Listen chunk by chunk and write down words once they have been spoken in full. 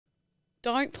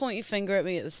Don't point your finger at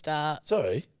me at the start.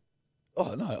 Sorry.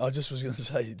 Oh, no, I just was going to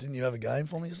say, didn't you have a game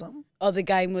for me or something? Oh, the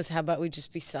game was how about we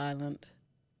just be silent?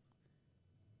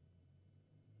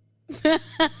 It's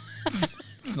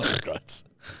not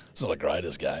the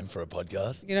greatest game for a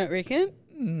podcast. You don't reckon?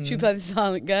 Should we play the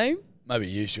silent game? Maybe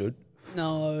you should.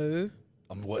 No.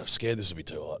 I'm scared this will be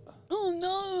too hot. Oh,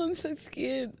 no, I'm so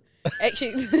scared.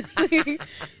 Actually,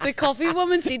 the coffee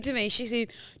woman said to me, she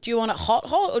said, do you want it hot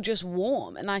or just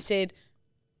warm? And I said,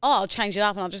 oh, I'll change it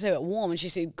up and I'll just have it warm. And she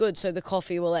said, good, so the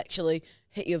coffee will actually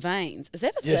hit your veins. Is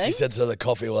that a thing? Yes, she said so the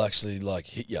coffee will actually,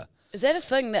 hit you. Is that a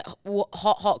thing that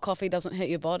hot coffee doesn't hit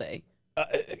your body?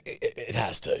 It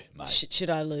has to, mate. Should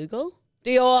I Google?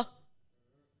 Dior.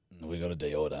 We got a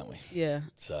Dior, don't we? Yeah.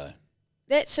 So.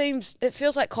 It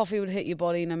feels like coffee would hit your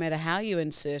body no matter how you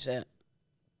insert it.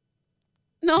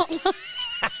 Not like...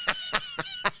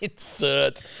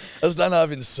 Insert. I just don't know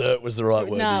if insert was the right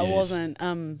word to use. No, it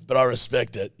wasn't. But I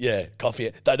respect it. Yeah, coffee.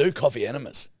 They do coffee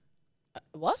enemas.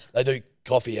 What? They do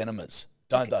coffee enemas,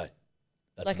 don't they?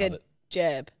 That's like a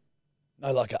jab?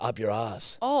 No, like a up your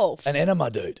ass. Oh. An enema,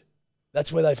 dude.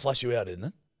 That's where they flush you out, isn't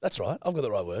it? That's right. I've got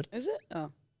the right word. Is it?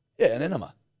 Oh. Yeah, an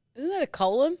enema. Isn't that a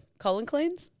colon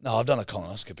cleanse? No, I've done a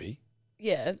colonoscopy.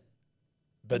 Yeah.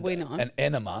 But we know. An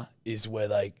enema is where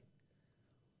they...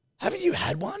 Haven't you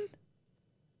had one?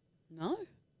 No.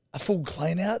 A full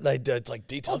clean out? They do, it's like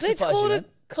detoxification. Oh, that's called a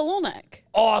colonic.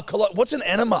 Oh, what's an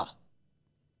enema?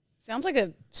 Sounds like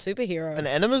a superhero. An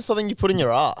enema is something you put in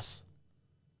your ass.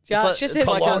 Josh just has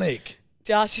colonic.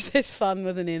 Josh just has fun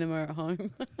with an enema at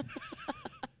home.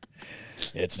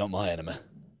 Yeah, it's not my enema.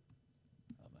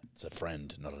 It's a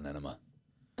friend, not an enema.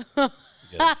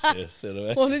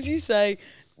 What did you say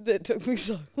that took me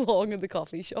so long at the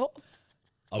coffee shop?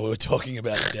 Oh, we were talking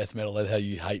about death metal and how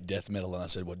you hate death metal, and I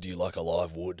said, "What do you like?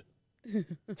 Alive wood?"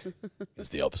 It's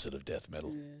the opposite of death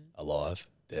metal. Yeah. Alive,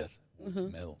 death,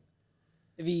 metal.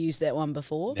 Have you used that one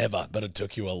before? Never, but it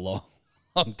took you a long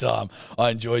time.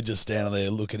 I enjoyed just standing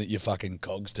there looking at your fucking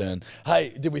cogs turn. Hey,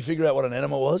 did we figure out what an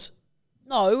enema was?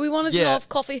 No, we wanted to know if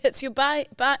coffee hits your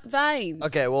veins.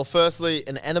 Okay, well, firstly,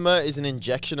 an enema is an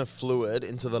injection of fluid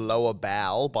into the lower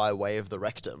bowel by way of the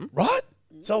rectum. Right?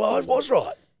 So I was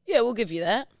right. Yeah, we'll give you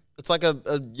that. It's like a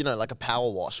power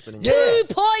wash, but in 2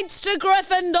 points to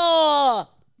Gryffindor.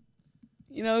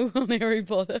 You know, on Harry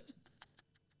Potter.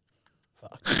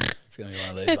 Fuck. It's going to be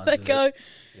one of these ones. They go,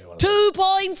 2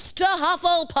 points to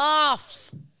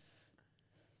Hufflepuff.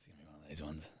 It's going to be one of these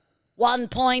ones. 1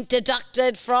 point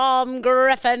deducted from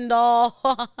Gryffindor.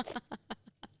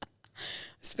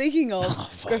 Speaking of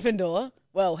Gryffindor,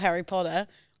 well, Harry Potter,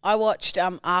 I watched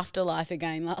Afterlife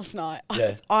again last night.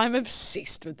 Yeah. I'm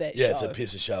obsessed with that show. Yeah, it's a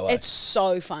piss of show, eh? It's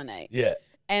so funny. Yeah.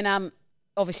 And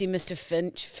obviously Mr.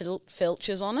 Filch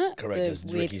is on it. Correct, it's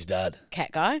Ricky's dad.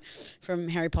 Cat guy from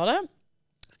Harry Potter.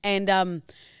 And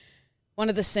one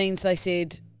of the scenes they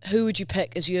said, who would you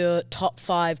pick as your top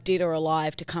 5 dead or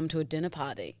alive to come to a dinner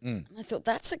party? And I thought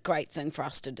that's a great thing for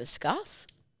us to discuss.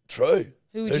 True.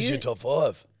 Who's your top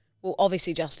 5? Well,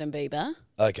 obviously Justin Bieber.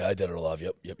 Okay, dead or alive,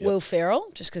 yep. Will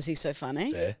Ferrell, just because he's so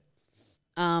funny. Fair.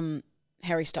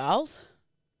 Harry Styles.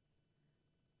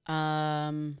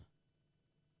 Kristen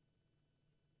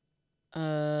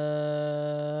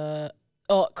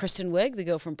Wiig, the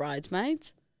girl from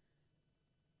Bridesmaids.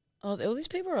 Oh, all these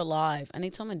people are alive. I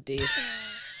need someone dead.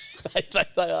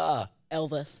 They are.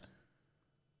 Elvis.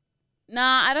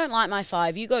 Nah, I don't like my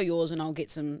 5. You go yours and I'll get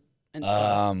some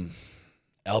inspiration.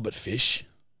 Albert Fish.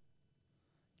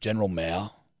 General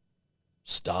Mao.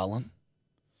 Stalin.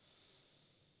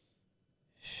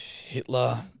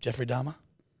 Hitler. Jeffrey Dahmer.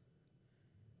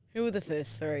 Who were the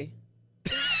first 3?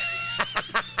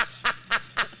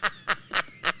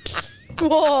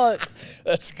 What?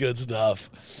 That's good stuff.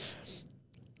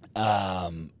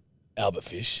 Albert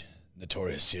Fish,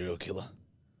 notorious serial killer.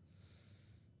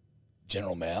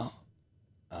 General Mao,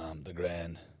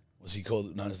 was he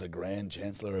known as the Grand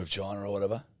Chancellor of China or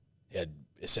whatever? He had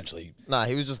essentially... Nah,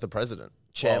 he was just the president.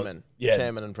 Chairman.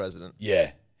 Chairman and president.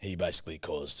 Yeah, he basically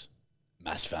caused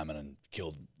mass famine and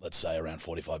killed, let's say, around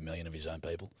 45 million of his own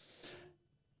people.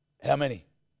 How many?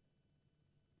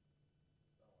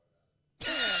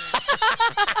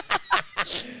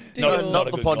 Not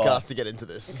the podcast to get into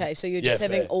this. Okay, so you're just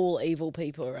having all evil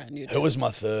people around you. Who was my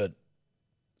 3rd?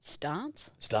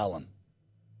 Stalin.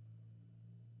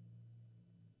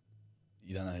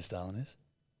 You don't know who Stalin is?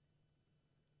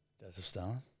 Joseph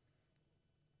Stalin?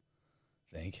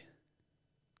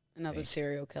 Another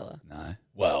serial killer. No.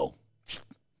 Well,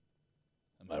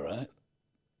 am I right?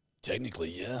 Technically,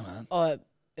 yeah, man. Oh,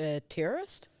 a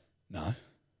terrorist? No.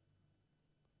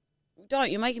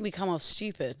 Don't. You're making me come off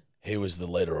stupid. He was the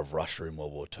leader of Russia in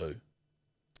World War II.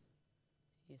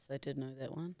 Yes, I did know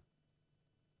that one.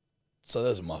 So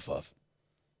those are my 5.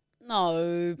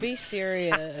 No, be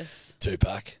serious.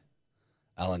 Tupac,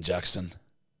 Alan Jackson.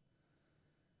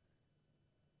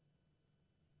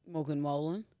 Morgan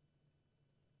Wallen.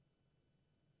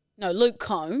 No, Luke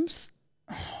Combs.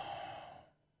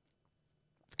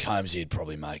 Combs, he'd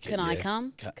probably make it. Can I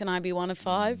come? Can I be one of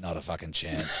 5? Not a fucking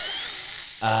chance.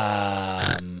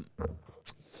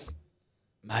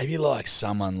 Maybe like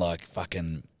someone like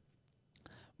fucking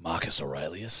Marcus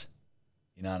Aurelius.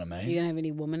 You know what I mean? You gonna have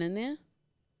any woman in there?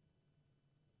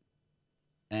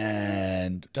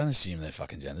 And don't assume they're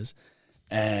fucking genders.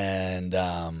 And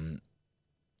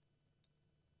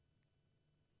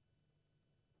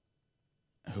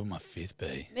who would my 5th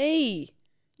be? Me.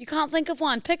 You can't think of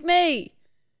one. Pick me.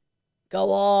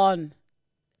 Go on.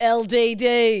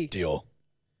 LDD. Dior.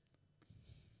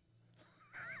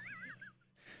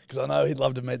 Because I know he'd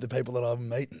love to meet the people that I've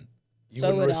meeting.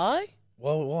 So would I?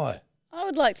 Well, why? I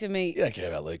would like to meet. You don't care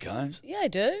about Luke Combs. Yeah, I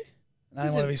do.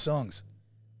 Name one of his songs.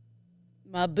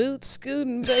 My boots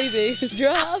scooting, baby,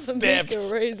 driving me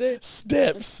crazy.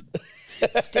 Steps.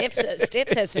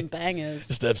 Steps has some bangers.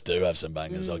 Steps do have some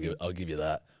bangers. I'll give you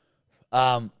that.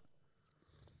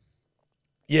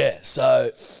 Yeah.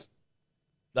 So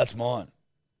that's mine.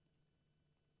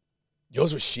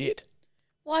 Yours was shit.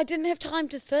 Well, I didn't have time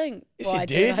to think. Yes, you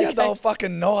did. You had the whole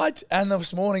fucking night and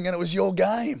this morning, and it was your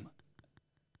game.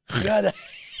 You had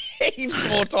heaps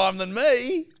more time than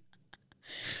me.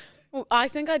 Well, I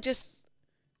think I just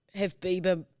have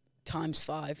Bieber times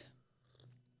 5.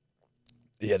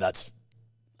 Yeah, that's.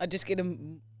 I just get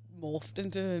him morphed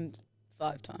into him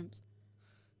 5 times.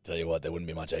 Tell you what, there wouldn't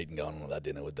be much eating going on at that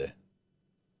dinner, would there?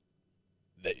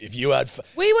 If you had.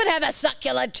 We would have a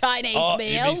succulent Chinese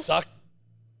meal. You'd be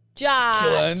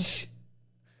Josh.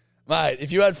 Mate,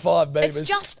 if you had 5 Biebers. It's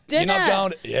just dinner. You're not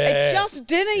going to. Yeah. It's just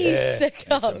dinner, you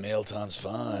sicko. It's a meal times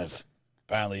 5.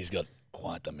 Apparently, he's got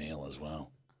quite the meal as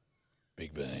well.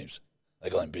 Big Biebs. They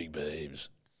call him Big Biebs.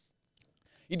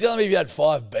 You telling me if you had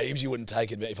 5 Biebs, you wouldn't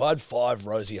take it? If I had 5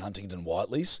 Rosie Huntington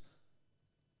Whiteleys,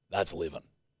 that's living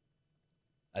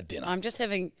at dinner. I'm just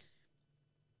having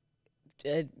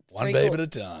one Bieb at a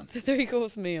time. The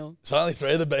 3-course meal. It's only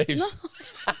 3 of the Biebs. No.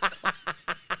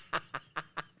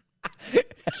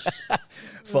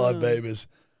 5 Biebers.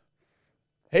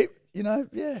 Hey,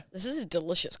 yeah. This is a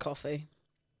delicious coffee.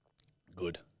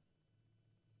 Good.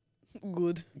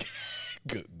 Good.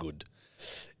 Good.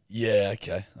 Yeah,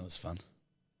 okay. That was fun.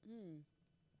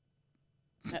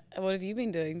 What have you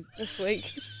been doing this week?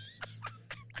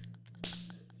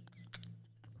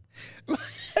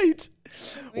 Mate.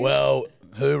 Well,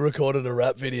 who recorded a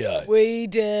rap video? We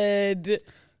did.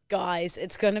 Guys,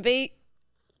 it's going to be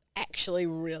actually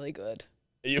really good.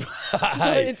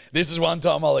 Hey, this is one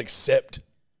time I'll accept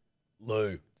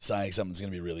Lou saying something's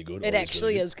going to be really good. It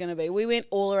actually is going to be. We went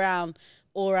all around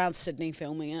Sydney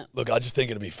filming it. Look, I just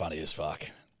think it'll be funny as fuck,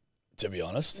 to be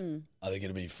honest. I think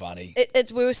it'll be funny.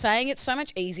 We were saying it's so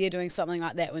much easier doing something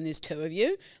like that when there's 2 of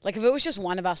you. Like, if it was just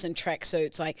one of us in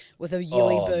tracksuits, like, with a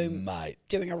Yui boom mate.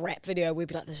 doing a rap video, we'd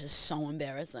be like, this is so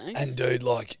embarrassing. And, dude,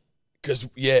 like, because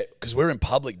we're in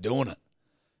public doing it.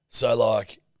 So,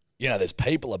 like, there's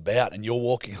people about and you're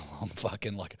walking along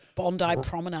fucking, like... Bondi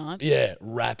Promenade. Yeah,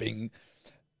 rapping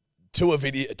to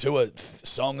a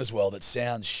song as well that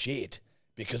sounds shit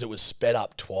because it was sped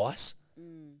up twice.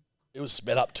 It was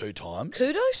sped up 2 times.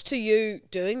 Kudos to you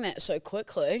doing that so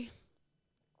quickly.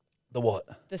 The what?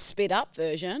 The sped up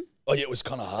version. Oh, yeah, it was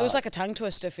kind of hard. It was like a tongue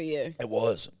twister for you. It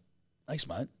was. Thanks,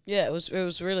 mate. Yeah, it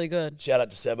was really good. Shout out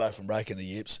to Sebo from Breaking the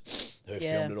Yips who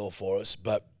filmed it all for us.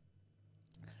 But,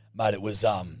 mate, it was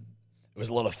a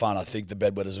lot of fun. I think the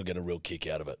Bedwetters will get a real kick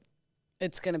out of it.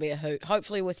 It's going to be a hoot.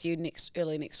 Hopefully with you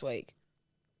early next week.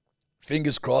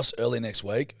 Fingers crossed, early next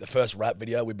week. The first rap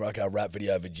video, we broke our rap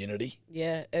video virginity.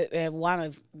 Yeah, one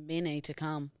of many to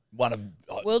come.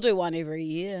 We'll do one every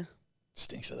year.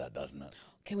 Stinks of that, doesn't it?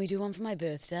 Can we do one for my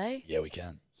birthday? Yeah, we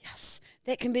can. Yes.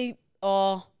 That can be,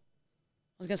 I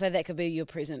was going to say that could be your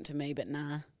present to me, but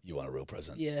nah. You want a real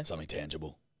present? Yeah. Something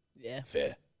tangible? Yeah.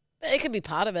 Fair. But it could be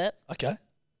part of it. Okay.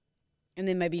 And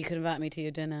then maybe you could invite me to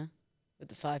your dinner with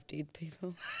the 5 dead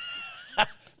people.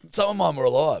 Some of mine were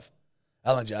alive.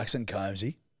 Alan Jackson,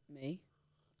 Combsy. Me.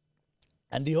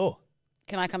 And Dior.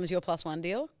 Can I come as your +1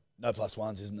 deal? No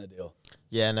 +1s, isn't there, Dior?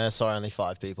 Yeah, no, sorry, only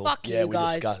 5 people. Fuck you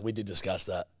guys. We did discuss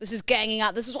that. This is ganging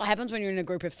up. This is what happens when you're in a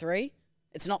group of 3.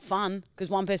 It's not fun because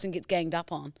one person gets ganged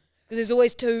up on. Because there's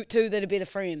always two that are better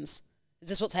friends. Is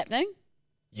this what's happening?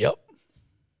 Yep.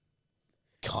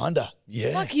 Kinda,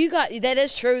 yeah. Fuck, you got that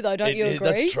is true though, don't you agree?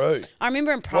 That's true. I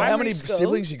remember in primary Well, how many school,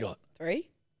 siblings you got? 3.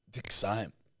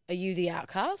 Same. Are you the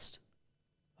outcast?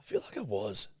 I feel like I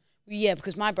was. Yeah,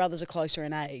 because my brothers are closer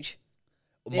in age.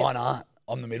 Mine aren't.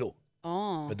 I'm the middle.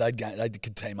 Oh. But they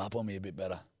could team up on me a bit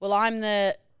better.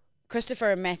 Well,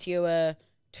 Christopher and Matthew are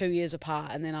 2 years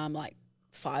apart, and then I'm like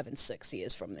 5 and 6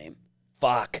 years from them.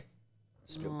 Fuck.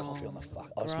 Spilled coffee on the fuck.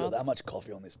 I've spilled that much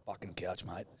coffee on this fucking couch,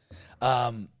 mate.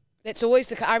 That's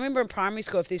always I remember in primary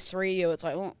school, if there's 3 of you, it's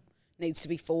like, oh, needs to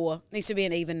be 4. Needs to be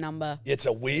an even number. It's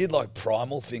a weird, like,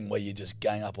 primal thing where you just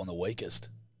gang up on the weakest.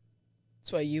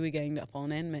 That's why you were ganged up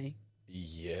on and me.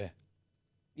 Yeah.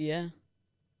 Yeah.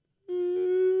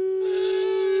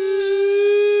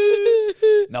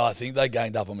 No, I think they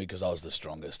ganged up on me because I was the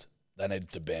strongest. They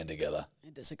needed to band together.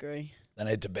 I disagree. They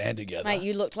needed to band together. Mate,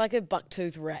 you looked like a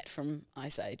buck-toothed rat from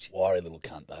Ice Age. Wiry little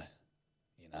cunt, though.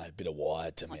 You know, a bit of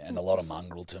wire to me and a lot of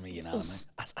mongrel to me, you know what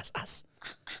I mean? Us.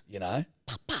 You know?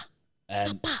 Papa.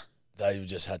 And they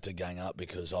just had to gang up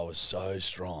because I was so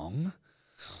strong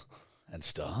and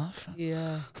stuff.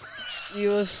 Yeah. You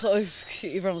were so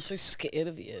scared. Everyone was so scared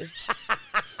of you.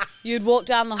 You'd walk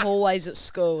down the hallways at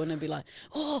school and it'd be like,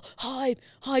 oh,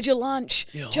 hide your lunch.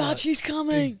 Yeah, Jarchi's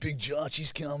coming. Big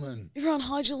Jarchi's coming. Everyone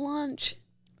hide your lunch.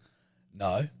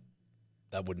 No,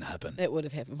 that wouldn't happen. That would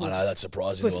have happened. I know that's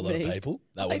surprising to a lot me. of people.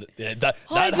 That Like, would that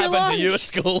hide your happened to you at lunch.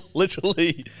 school.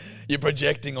 Literally, you're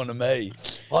projecting onto me.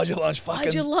 Hide your lunch,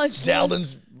 fucking. your lunch,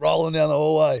 Dowden's rolling down the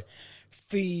hallway.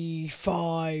 Fee,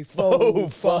 fi, Oh,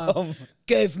 fo, fum.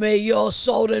 Give me your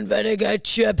salt and vinegar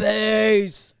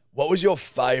chippies. What was your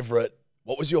favourite?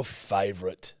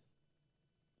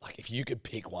 Like, if you could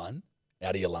pick one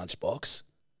out of your lunchbox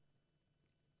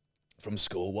from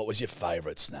school, what was your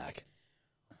favourite snack?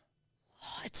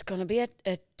 Oh, it's going to be a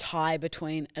tie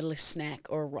between a snack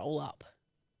or a roll-up.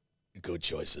 Good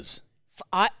choices.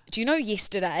 Do you know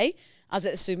yesterday I was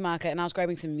at the supermarket and I was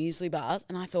grabbing some muesli bars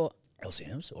and I thought...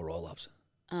 LCMs or roll-ups?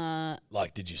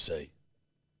 Like, did you see?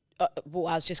 Well,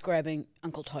 I was just grabbing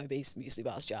Uncle Toby's muesli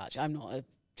bars, Jarch. I'm not a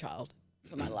child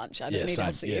for my lunch. I don't need same.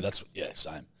 LCM.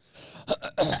 Same.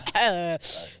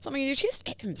 Something in your chest.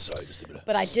 Sorry, just a bit of...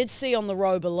 But I did see on the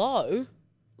row below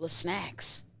the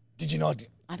snacks. Did you not?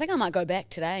 I think I might go back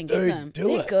today and get Dude, them. do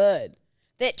They're it. good.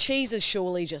 That cheese is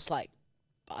surely just like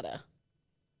butter.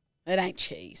 It ain't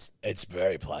cheese. It's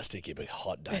very plasticky, but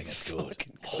hot dang, it's good.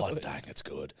 fucking Hot good. dang, it's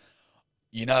good.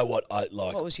 You know what I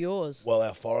like? What was yours? Well,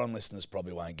 our foreign listeners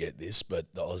probably won't get this,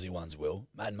 but the Aussie ones will.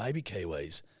 Man, maybe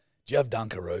Kiwis. Do you have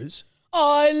Dunkaroos?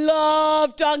 I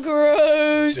love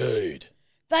Dunkaroos. Dude.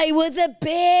 They were the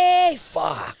best.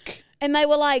 Fuck. And they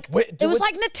were like, it was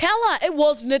like Nutella. It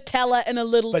was Nutella in a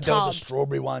little But tub. there was a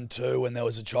strawberry one too, and there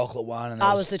was a chocolate one. And there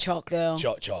I was the choc girl.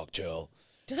 Choc.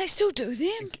 Do they still do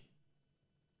them?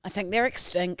 I think they're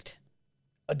extinct.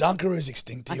 A Dunkaroo's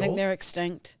extinct to I think they're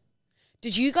extinct.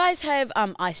 Did you guys have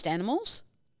iced animals?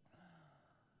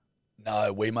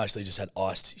 No, we mostly just had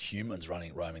iced humans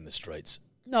roaming the streets.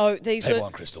 No, these People were...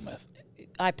 on crystal meth.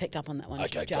 I picked up on that one.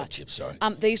 Okay, Judge. got chips, sorry.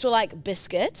 These were like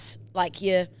biscuits, like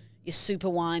your super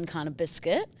wine kind of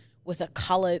biscuit with a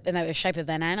colour, and they were the shape of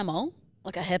an animal,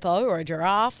 like a hippo or a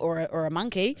giraffe or a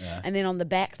monkey. Yeah. And then on the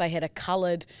back they had a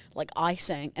coloured like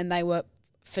icing, and they were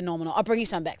phenomenal. I'll bring you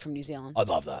some back from New Zealand I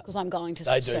love that. because I'm going to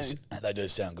They soon. They do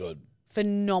sound good.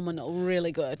 Phenomenal,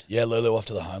 really good. Yeah, Lulu off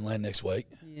to the homeland next week.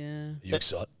 Yeah. Are you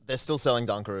excited? They're still selling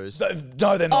Dunkaroos.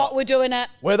 No, they're not. Oh, we're doing it,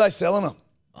 Where are they selling them?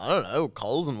 I don't know,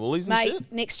 Coles and Woolies and mate. shit.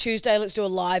 Next Tuesday, let's do a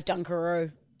live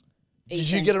Dunkaroo. Did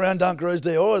you get around Dunkaroos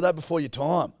there, or was that before your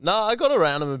time? No, I got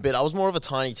around them a bit. I was more of a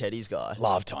Tiny Teddies guy.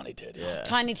 Love Tiny Teddies. Yeah.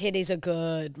 Tiny teddies are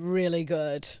good, really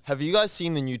good. Have you guys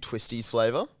seen the new Twisties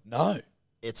flavour? No.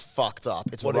 It's fucked up.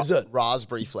 It's What is it?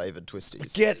 Raspberry flavoured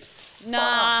Twisties. Get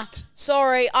Nah,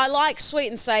 sorry. I like sweet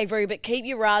and savoury, but keep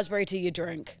your raspberry to your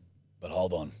drink. But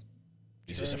hold on.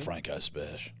 Is this a Franco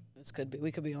special? This could be.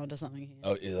 We could be onto something here.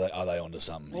 Oh, are they onto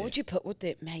something? What here? would you put with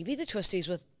it? Maybe the twisties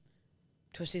with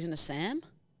twisties and a Sam.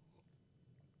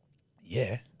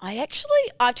 Yeah. I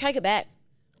take it back.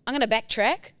 I'm going to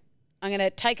backtrack. I'm going to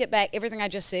take it back. Everything I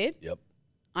just said. Yep.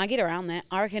 I get around that.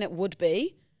 I reckon it would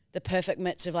be the perfect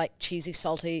mix of like cheesy,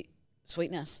 salty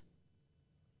sweetness.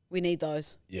 We need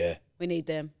those. Yeah. We need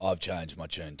them. I've changed my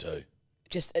tune too.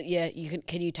 Just yeah. You can.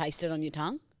 Can you taste it on your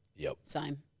tongue? Yep.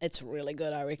 Same. It's really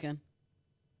good. I reckon.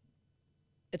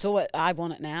 It's all. I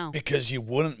want it now. Because you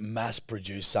wouldn't mass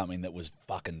produce something that was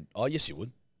fucking. Oh, yes, you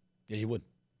would. Yeah, you would.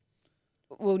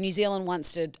 Well, New Zealand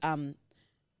once did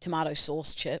tomato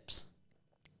sauce chips.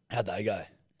 How'd they go?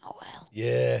 Oh, well.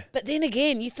 Yeah. But then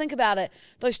again, you think about it,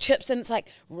 those chips, and it's like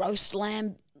roast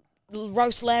lamb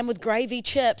roast lamb with gravy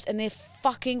chips, and they're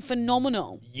fucking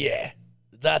phenomenal. Yeah.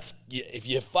 If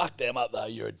you fuck them up, though,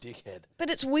 you're a dickhead. But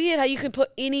it's weird how you can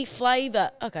put any flavour.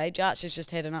 Okay, Jarch has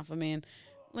just had enough of me and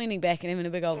leaning back and having a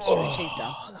big old string cheese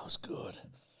done. Oh, that was good.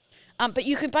 But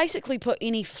you can basically put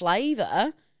any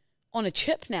flavour on a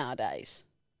chip nowadays.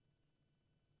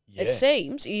 Yeah. It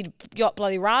seems. You got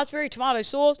bloody raspberry, tomato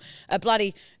sauce, a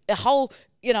whole,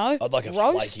 I'd like a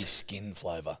roast. flaky skin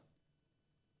flavour.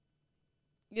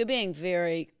 You're being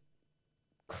very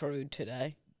crude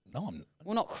today. No, I'm...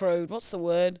 Well, not crude. What's the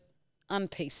word?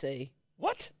 Un-PC.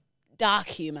 What? Dark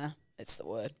humour. That's the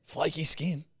word. Flaky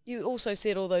skin? You also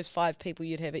said all those 5 people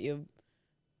you'd have at your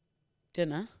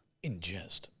dinner. In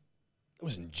jest. It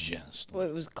was in jest. Well,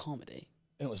 it was comedy.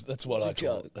 That's what I call.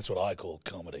 joke. That's what I call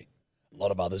comedy. A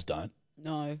lot of others don't.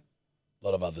 No. A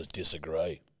lot of others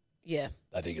disagree. Yeah.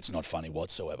 They think it's not funny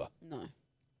whatsoever. No.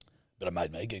 But it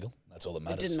made me giggle. That's all that It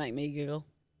matters. didn't make me giggle.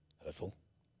 Hurtful.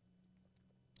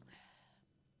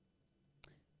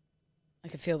 I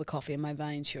could feel the coffee in my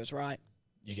veins. She was right.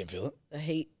 You can feel it. The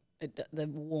heat, the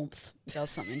warmth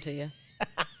does something to you.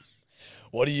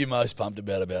 What are you most pumped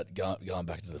about going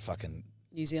back to the fucking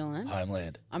New Zealand.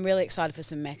 homeland? I'm really excited for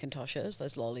some Macintoshes,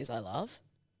 those lollies I love.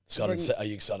 Are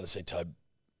you excited to see Toby?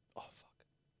 Oh,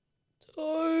 fuck.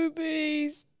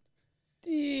 Toby's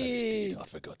Toby's dead. I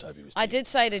forgot Toby was dead. I did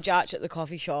say to Jarch at the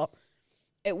coffee shop,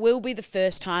 it will be the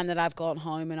first time that I've gone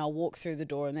home and I'll walk through the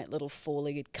door and that little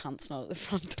 4-legged cunt's not at the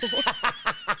front door.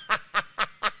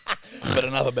 But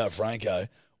enough about Franco.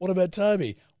 What about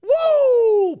Toby?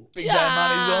 Woo! Big J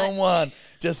Money's on one.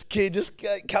 Just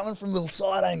coming from little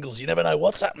side angles. You never know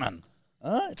what's happening.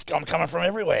 I'm coming from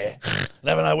everywhere.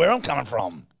 Never know where I'm coming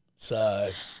from. So,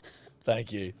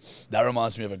 thank you. That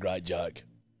reminds me of a great joke.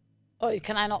 Oh,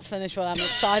 can I not finish what I'm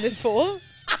excited for?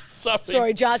 Sorry.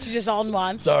 Sorry, Jarch is just on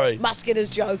one. Sorry. Must get his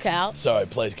joke out. Sorry,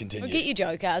 please continue. Well, get your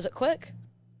joke out. Is it quick?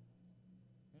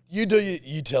 You do.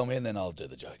 You tell me, and then I'll do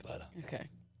the joke later. Okay.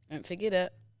 Don't forget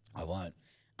it. I won't.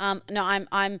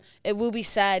 No, it will be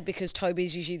sad because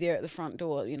Toby's usually there at the front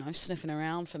door, sniffing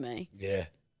around for me. Yeah.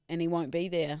 And he won't be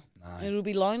there. No. It'll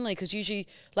be lonely because usually,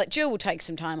 like, Jill will take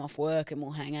some time off work and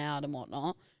we'll hang out and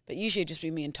whatnot. But usually it'd just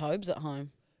be me and Tobes at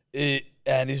home.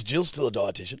 And is Jill still a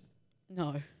dietitian?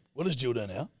 No. What does Jill do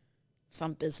now?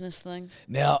 Some business thing.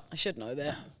 Now, I should know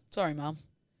that. Sorry, Mum.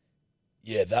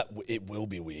 yeah, it will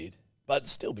be weird, but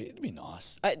it'd be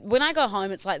nice. When I go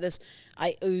home, it's like this,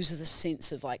 I ooze this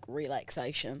sense of, like,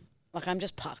 relaxation. Like, I'm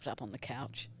just parked up on the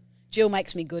couch. Jill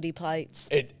makes me goodie plates.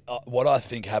 What I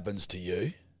think happens to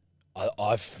you,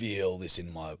 I feel this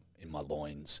in my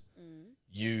loins.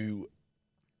 You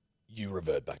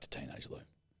revert back to teenage Lou.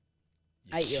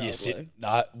 8-year-old Lou.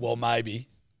 No, well, maybe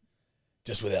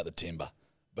just without the timber,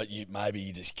 but you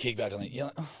just kick back on it.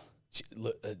 You're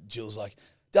like, Jill's like,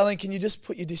 darling, can you just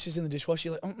put your dishes in the dishwasher?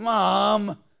 You're like,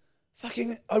 Mom,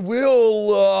 fucking, I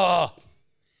will.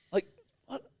 Like,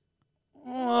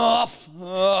 what?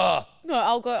 No,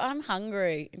 I'll go, I'm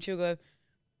hungry. And she'll go,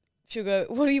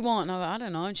 what do you want? And I'll go, I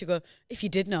don't know. And she'll go, if you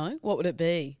did know, what would it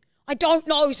be? I don't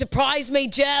know. Surprise me,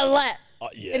 Jill. Yeah.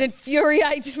 It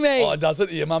infuriates me. Oh, does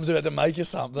it? Your mum's about to make you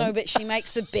something. No, but she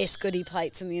makes the best goodie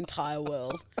plates in the entire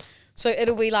world. So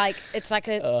it'll be like, it's like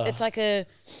a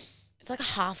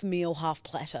half meal, half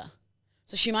platter.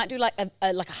 So she might do like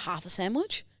a half a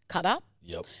sandwich cut up.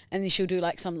 Yep. And then she'll do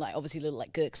like some obviously little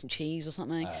like gherks and cheese or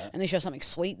something. And then she'll have something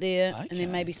sweet there. Okay. And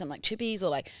then maybe some like chippies or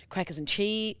like crackers and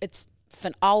cheese. It's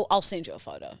fun. I'll send you a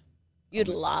photo. You'd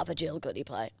love a Jill goodie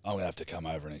plate. I'm gonna have to come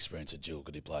over and experience a Jill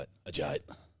goodie plate. A Jade.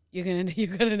 You're gonna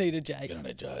need a Jade. You're gonna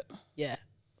need Jade. Yeah.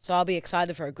 So I'll be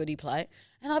excited for a goodie plate.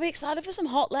 And I'll be excited for some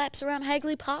hot laps around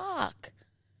Hagley Park.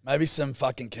 Maybe some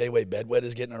fucking Kiwi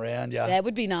bedwetters getting around you. That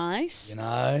would be nice. You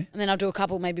know? And then I'll do a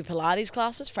couple maybe Pilates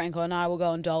classes. Franco and I will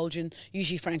go indulge in.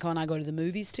 Usually Franco and I go to the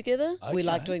movies together. We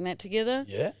like Okay. doing that together.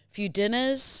 Yeah. A few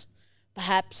dinners.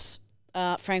 Perhaps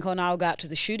Franco and I will go out to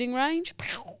the shooting range.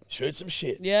 Shoot some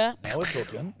shit. Yeah. Now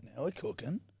we're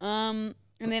cooking.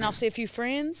 And then I'll see a few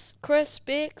friends. Chris,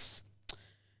 Bex,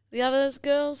 the others,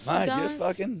 girls, Mate, guys. you're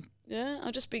fucking... Yeah,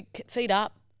 I'll just be feet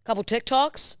up. Couple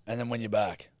TikToks. And then when you're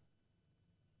back,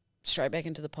 Straight back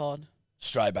into the pod.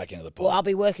 straight back into the pod. Well, I'll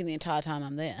be working the entire time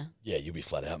I'm there. Yeah, you'll be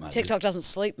flat out, mate. TikTok doesn't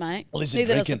sleep, mate. Lizard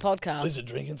Neither does drinking, the podcast. Lizard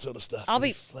drinking sort of stuff. I'll You'll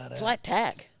be flat out. flat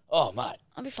tack. Oh, mate.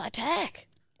 I'll be flat tack.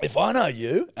 If I know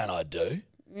you, and I do,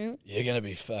 you're going to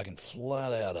be fucking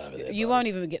flat out over there. You won't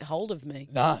even get hold of me.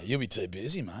 Nah, you'll be too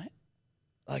busy, mate.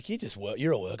 Like, you just work.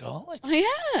 You're a workaholic.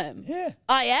 I am. Yeah.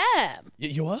 I am.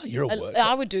 You are. You're a workaholic.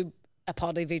 I would do a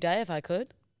pod every day if I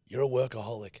could. You're a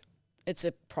workaholic. It's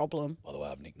a problem. By the way,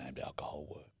 I've nicknamed alcohol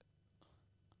work.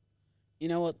 You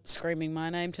know what's screaming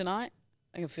my name tonight?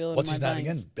 I can feel it What's in his my name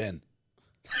veins. again?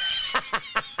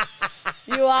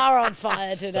 Ben. You are on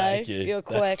fire today. Thank you. You're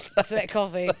quick. It's that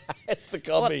coffee. It's the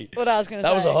coffee. What I was going to say.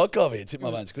 That was a hot coffee. It hit my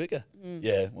veins quicker.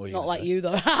 Yeah. What were you Not gonna like say? you,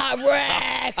 though.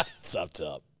 Wrecked. It's up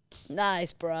top.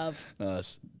 Nice, bruv.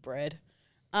 Nice. Bread.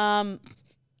 The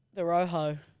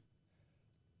Rojo.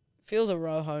 Feels a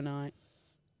Rojo night.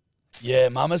 Yeah,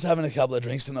 Mama's having a couple of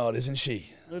drinks tonight, isn't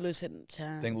she? Lulu's hitting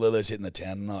town. I think Lulu's hitting the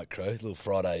town tonight, Crow. Little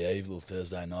Friday Eve, little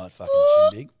Thursday night, fucking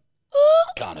shindig.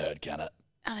 Can't hurt, can it?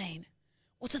 I mean,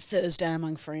 what's a Thursday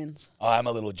among friends? I am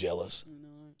a little jealous.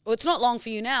 Well, it's not long for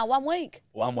you now. 1 week.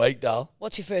 1 week, Dale.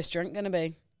 What's your first drink going to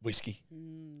be? Whiskey.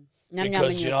 Yum, yum in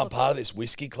Because, your I'm pocket. part of this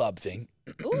whiskey club thing.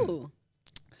 Ooh.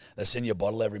 They send you a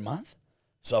bottle every month.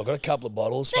 So I've got a couple of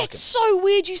bottles. That's so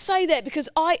weird you say that because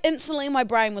I instantly, my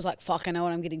brain was like, fuck, I know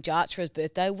what I'm getting Jarch for his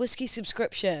birthday. Whiskey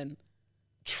subscription.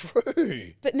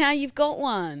 True. But now you've got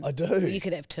one. I do. Well, you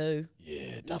could have two.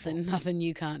 Yeah. Nothing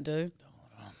you can't do.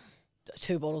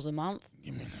 2 bottles a month.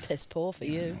 It's piss poor for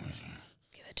you.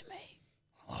 Give it to me.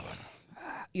 Love it.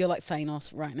 You're like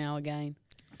Thanos right now again.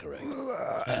 Correct.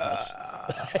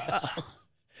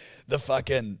 The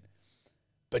fucking...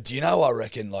 But do you know, I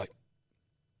reckon, like...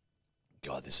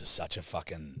 God, this is such a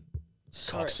fucking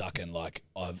cocksucking, like,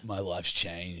 my life's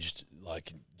changed,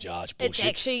 like, Jarch bullshit. It's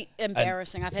actually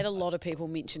embarrassing. I've had a lot of people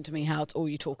mention to me how it's all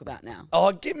you talk about now.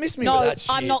 Oh, miss me No, with that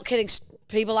shit. I'm not kidding.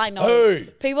 People I know. Who?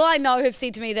 People I know have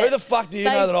said to me that. Who the fuck do you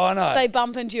know that I know? They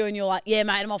bump into you and you're like, yeah,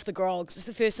 mate, I'm off the Grogs. It's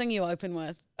the first thing you open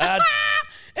with. That's-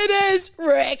 It is.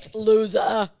 Wrecked.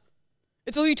 Loser.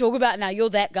 It's all you talk about now. You're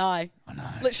that guy. I know.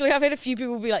 Literally, I've had a few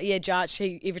people be like, yeah,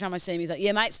 Jarch, every time I see him, he's like,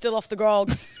 yeah, mate, still off the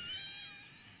Grogs.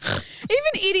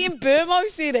 Even Eddie and Burmo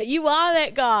said it. You are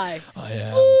that guy. I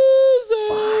am. Loser.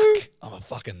 Fuck. I'm a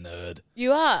fucking nerd.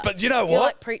 You are. But you know You're what?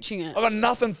 like preaching it. I've got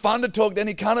nothing fun to talk to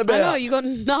any cunt about. I know, you got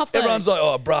nothing. Everyone's like,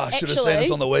 oh, bruh, should have seen us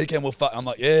Actually- on the weekend. We'll fuck. I'm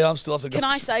like, yeah, I'm still off the Can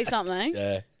ground. I say something?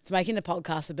 Yeah. It's making the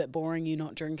podcast a bit boring, you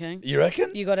not drinking. You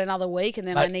reckon? You got another week and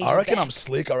then Mate, I need I you reckon back. I'm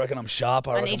slick. I reckon I'm sharp.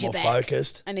 I reckon need I'm you more back.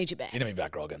 focused. I need you back. You need me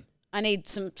back, Rogan. I need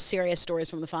some serious stories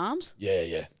from the farms Yeah,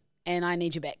 yeah. and I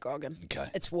need you back, Grogan. Okay.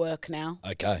 It's work now.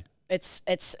 Okay. It's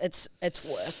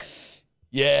work.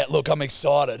 Yeah, look, I'm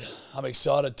excited. I'm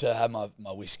excited to have my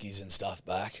whiskies and stuff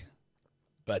back.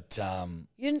 But,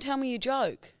 You didn't tell me your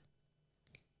joke.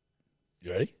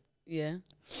 you ready? Yeah.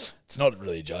 It's not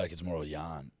really a joke. It's more of a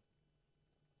yarn.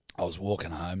 I was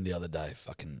walking home the other day,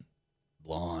 fucking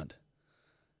blind,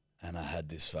 and I had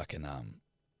this fucking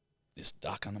this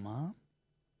duck under my arm.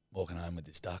 Walking home with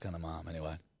this duck under my arm.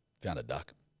 Anyway, found a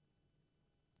duck.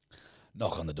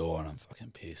 Knock on the door, and I'm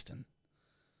fucking pissed. And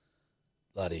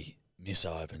bloody Missa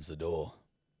opens the door,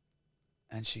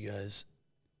 and she goes,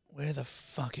 "Where the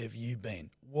fuck have you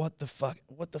been? What the fuck?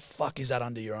 What the fuck is that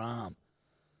under your arm?"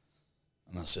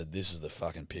 And I said, "This is the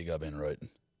fucking pig I've been rooting."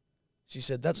 She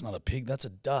said, "That's not a pig, that's a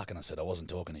duck." And I said, "I wasn't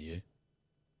talking to you."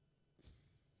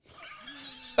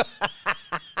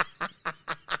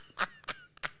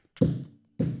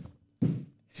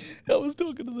 I was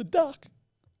talking to the duck.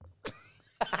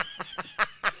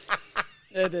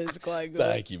 It is quite good.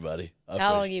 Thank you, buddy. I How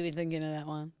long appreciate- have you been thinking of that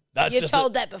one? That's You've just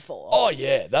told that before. Oh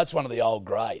yeah, that's one of the old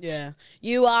greats. Yeah.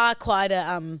 You are quite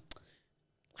a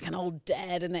like an old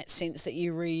dad in that sense that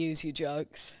you reuse your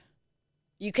jokes.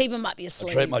 You keep them up your I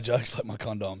sleeve. treat my jokes like my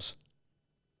condoms.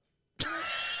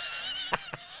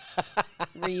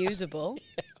 Reusable.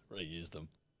 Reuse them.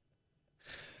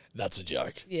 That's a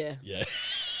joke. Yeah. Yeah.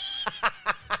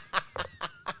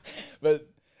 But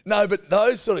no, but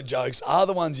those sort of jokes are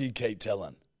the ones you keep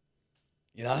telling.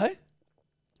 You know?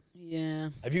 Yeah.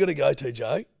 Have you got a go-to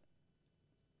joke?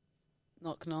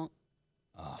 Knock knock.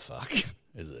 Oh fuck.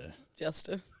 Is there?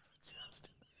 Justin.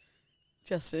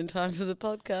 Just in time for the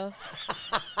podcast.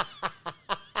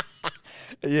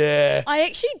 Yeah. I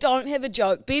actually don't have a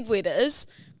joke. Bedwetters,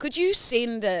 could you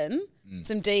send in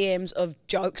some DMs of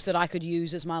jokes that I could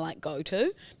use as my like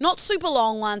go-to? Not super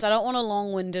long ones. I don't want a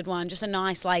long-winded one. Just a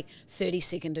nice like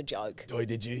 30-second joke. Doy,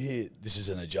 did you hear? This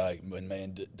isn't a joke. When me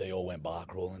and D all went bar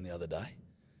crawling the other day,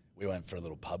 we went for a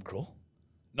little pub crawl.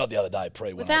 Not the other day,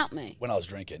 Without me? When I was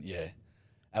drinking, yeah.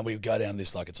 And we go down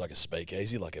this, like, it's like a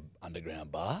speakeasy, like an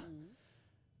underground bar.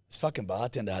 This fucking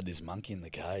bartender had this monkey in the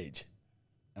cage.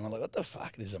 And we're like, what the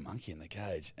fuck? There's a monkey in the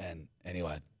cage. And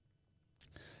anyway,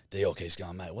 Dior keeps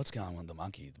going, mate, what's going on with the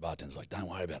monkey? The bartender's like, don't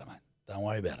worry about it, mate. Don't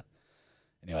worry about it.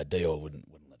 Anyway, Dior wouldn't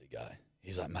let it go.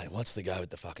 He's like, mate, what's the go with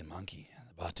the fucking monkey? And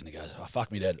the bartender goes, oh,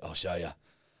 fuck me, Dad. I'll show you.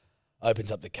 Opens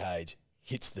up the cage,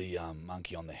 hits the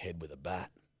monkey on the head with a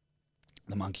bat.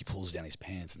 The monkey pulls down his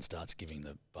pants and starts giving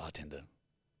the bartender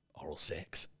oral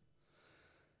sex.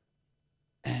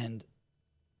 And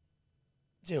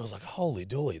Dior's like, holy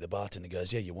dooly. The bartender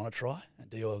goes, yeah, you want to try? And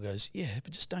Dior goes, yeah,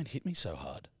 but just don't hit me so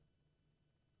hard.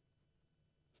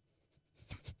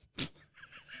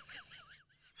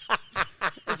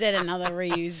 Is that another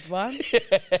reused one?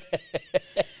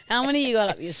 How many you got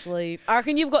up your sleeve? I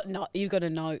reckon you've got a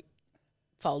note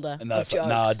folder of jokes. No,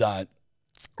 I don't.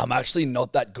 I'm actually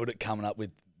not that good at coming up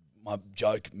with my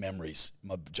joke memories,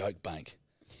 my joke bank.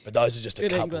 But those are just a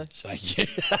Good couple. English. Thank you.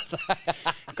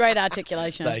 Great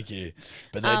articulation. Thank you.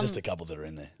 But they're just a couple that are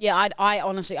in there. Yeah, I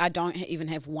honestly, I don't even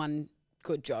have one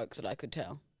good joke that I could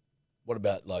tell. What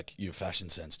about like your fashion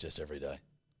sense just every day?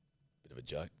 Bit of a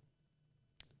joke.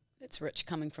 It's rich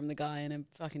coming from the guy in a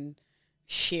fucking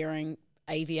shearing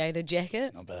aviator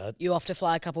jacket. Not bad. You off to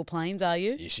fly a couple planes, are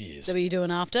you? Yeah, she is. So what are you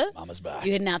doing after? Mama's back.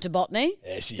 You heading out to Botany?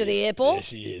 Yeah, she to is. the airport? Yeah,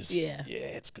 she is. Yeah. Yeah,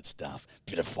 it's good stuff.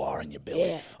 Bit of fire in your belly.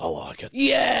 Yeah. I like it.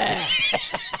 Yeah.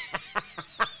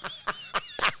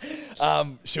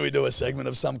 Should we do a segment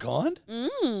of some kind?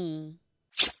 Lulu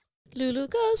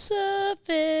goes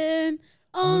surfing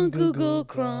on Google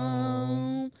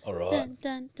Chrome. All right. Dun,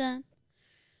 dun,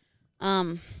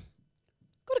 dun.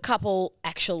 Got a couple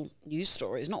actual news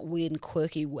stories, not weird and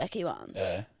quirky, wacky ones.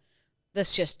 Yeah.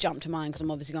 This just jumped to mind because I'm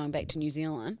obviously going back to New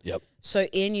Zealand. Yep. So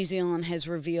Air New Zealand has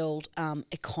revealed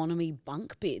economy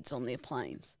bunk beds on their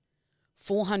planes.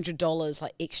 $400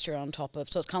 like extra on top of,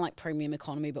 so it's kind of like premium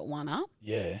economy but one up.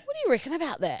 Yeah. What do you reckon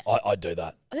about that? I do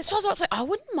that. That's what I was like, I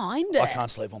wouldn't mind it. I can't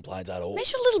sleep on planes at all.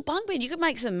 Imagine a little bunk bed. You could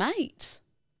make some mates.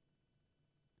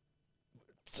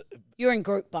 You're in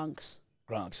group bunks.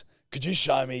 Grogs, could you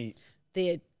show me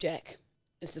There, Jack,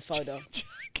 is the photo.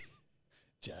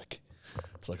 Jack?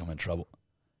 It's like I'm in trouble.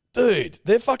 Dude,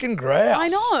 they're fucking grouse. I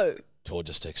know. Tor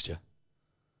just text you.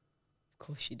 Of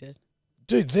course you did.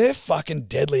 Dude, they're fucking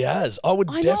deadly as. I would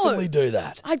I definitely know. do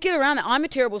that. I'd get around it. I'm a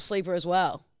terrible sleeper as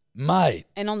well. Mate,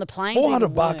 And on the plane,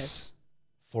 $400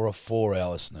 for a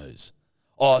 4-hour snooze.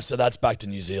 Oh, so that's back to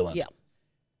New Zealand. Yeah.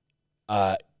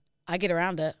 I get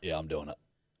around it. Yeah, I'm doing it.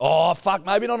 Oh, fuck,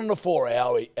 maybe not on a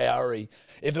 4-hour.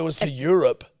 If it was to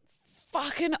Europe,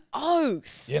 Fucking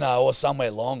oath. you know, or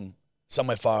somewhere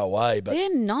far away. But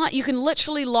They're not. You can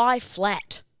literally lie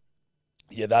flat.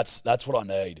 yeah, that's what I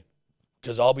need.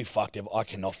 Because I'll be fucked if I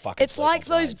cannot fucking It's sleep like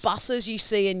on those planes. buses you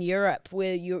see in Europe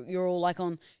where you're all like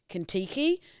on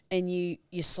Kentucky and you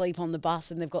sleep on the bus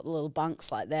and they've got the little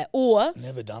bunks like that. Or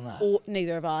Never done that.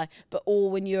 neither have I. Or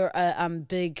when you're a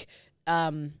big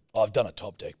I've done a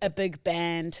top deck. a big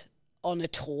band on a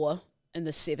tour in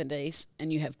the 70s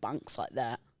and you have bunks like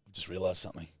that. I've just realised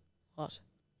something. What?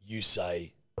 You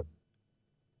say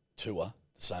tour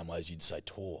the same way as you'd say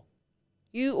tour.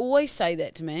 You always say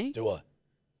that to me. Do I?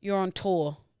 You're on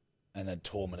tour. And then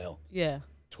tour Manel. Yeah.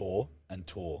 Tour and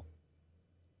tour.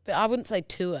 But I wouldn't say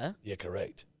tour. Yeah,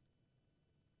 correct.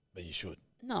 But you should.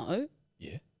 No.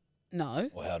 Yeah.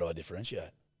 No. Well, how do I differentiate?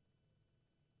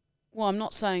 Well, I'm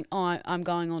not saying, I'm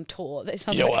going on tour. That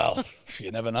sounds Yeah, like- well,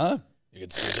 you never know. You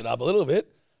could switch it up a little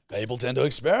bit. People tend to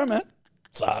experiment.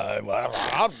 So, well,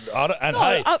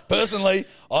 hey, personally,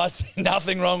 I see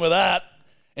nothing wrong with that.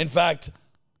 In fact,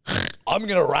 I'm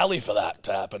going to rally for that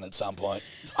to happen at some point.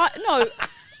 No,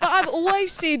 but I've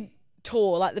always said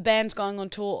tour, like the band's going on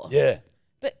tour. Yeah.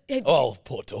 But Oh,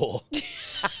 poor tour.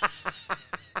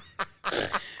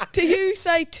 do you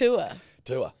say tour?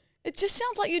 Tour. It just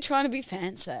sounds like you're trying to be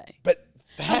fancy. But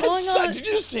going on. fancy, did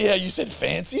you just see how you said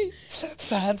fancy?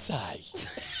 Fancy.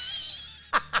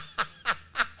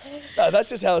 No, that's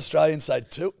just how Australians say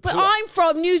tour. But I'm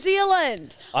from New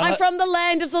Zealand. I know- I'm from the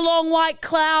land of the long white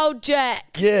cloud,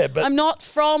 Jack. Yeah, but I'm not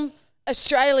from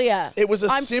Australia. it was a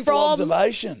I'm simple from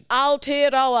observation.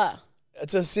 Aotearoa.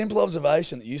 It's a simple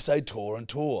observation that you say tour and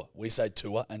tour. We say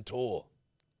tour and tour.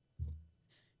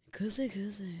 Kuzi,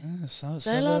 kuzi.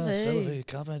 Say lovely.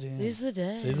 Seize the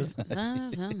day.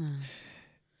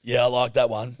 Yeah, I like that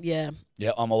one. Yeah.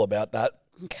 Yeah, I'm all about that.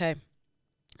 Okay.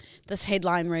 This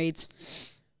headline reads,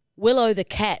 Willow the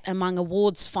cat among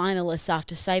awards finalists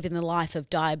after saving the life of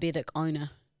diabetic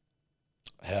owner.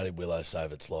 How did Willow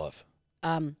save its life?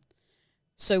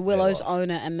 So Willow's life.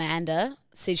 owner, Amanda,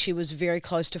 said she was very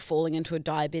close to falling into a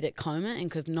diabetic coma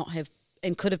and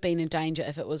could have been in danger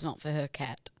if it was not for her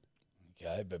cat.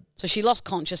 Okay, but So she lost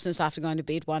consciousness after going to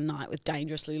bed one night with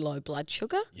dangerously low blood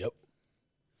sugar. yep.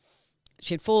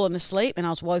 She'd fallen asleep and I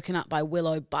was woken up by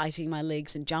Willow biting my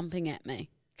legs and jumping at me.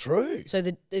 True. So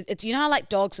it's you know how like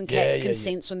dogs and cats Yeah, can yeah.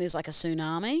 sense when there's like a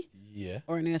tsunami Yeah.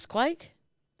 or an earthquake?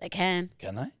 They can.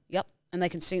 Can they? Yep. And they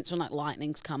can sense when like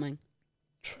lightning's coming.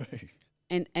 True.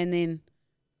 And then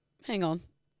hang on.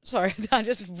 Sorry, I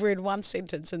just read one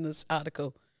sentence in this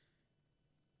article.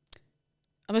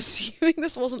 I'm assuming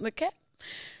this wasn't the cat.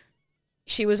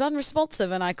 She was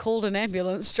unresponsive and I called an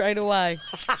ambulance straight away.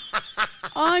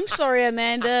 I'm sorry,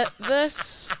 Amanda.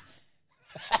 This...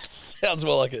 That sounds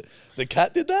more like it. The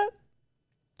cat did that?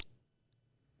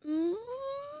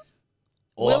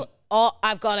 Or,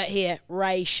 I've got it here.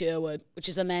 Ray Sherwood, which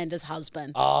is Amanda's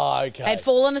husband. oh, okay. Had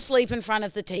fallen asleep in front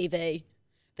of the TV.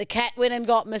 The cat went and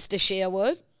got Mr.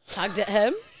 Sherwood, tugged at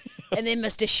him, and then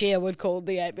Mr. Sherwood called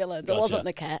the ambulance. Gotcha. It wasn't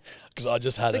the cat. Because I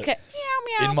just had The it. cat,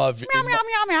 meow, meow, In my, meow, meow,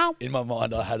 meow, meow. in my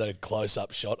mind, I had a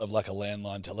close-up shot of like a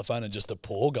landline telephone and just a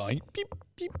paw going beep,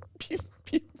 beep, beep,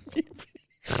 beep, beep.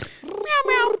 Meow,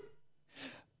 meow.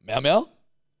 Meow, meow.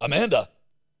 Amanda.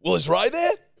 Well, is Ray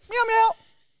there? Meow, meow.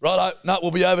 Righto. No,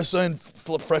 we'll be over soon,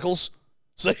 Freckles.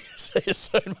 See you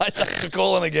soon, mate. Thanks for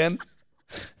calling again.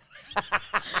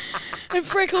 And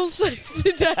Freckles saves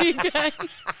the day again.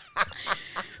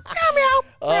 Meow, meow.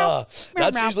 Ah,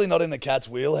 that's meow. usually not in the cat's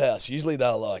wheelhouse. Usually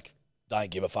they're like, don't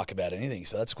give a fuck about anything,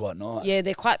 so that's quite nice. Yeah,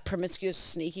 they're quite promiscuous,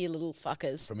 sneaky little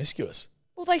fuckers. Promiscuous.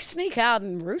 Well, they sneak out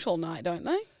and root all night, don't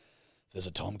they? If there's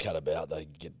a tomcat about, they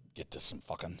get to some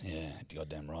fucking, yeah,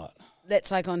 goddamn right. That's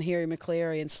like on Harry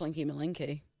McCleary and Slinky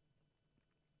Malinky.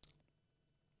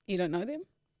 You don't know them?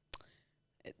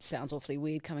 It sounds awfully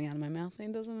weird coming out of my mouth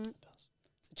then, doesn't it? It does.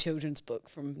 It's a children's book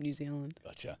from New Zealand.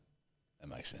 Gotcha. That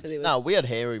makes sense. So there was No, we had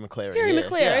Harry McCleary. Harry yeah.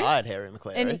 McCleary. Yeah, I had Harry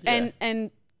McCleary.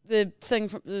 and the thing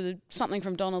from something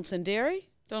from Donaldson's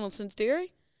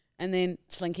Dairy, and then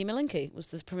Slinky Malinky was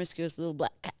this promiscuous little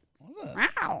black cat. Oh,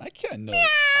 Meow. okay, no.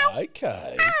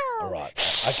 Okay. All right.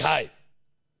 Okay.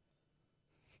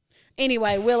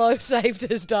 Anyway, Willow saved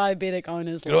his diabetic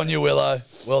owner's Good life. on you, Willow.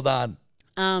 Well done.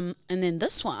 And then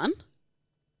this one,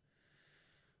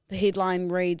 the headline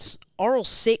reads, "Oral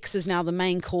sex is now the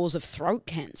main cause of throat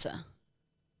cancer."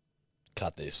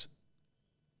 Cut this.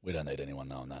 We don't need anyone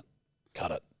knowing that.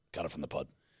 Cut it. Cut it from the pod.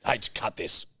 Hey, just cut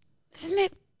this. Isn't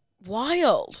that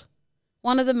wild?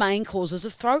 One of the main causes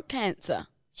of throat cancer.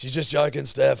 She's just joking,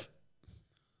 Steph.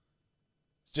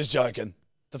 Just joking.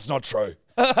 That's not true.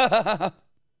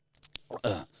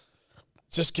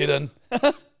 Just kidding.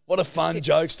 What a fun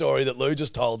joke story that Lou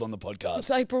just told on the podcast.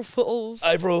 It's April Fools.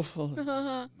 April.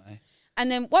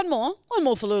 And then one more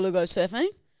for Lulu Go Surfing.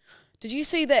 Did you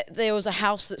see that there was a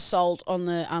house that sold on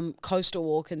the coastal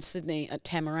walk in Sydney at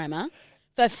Tamarama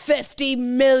for $50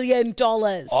 million?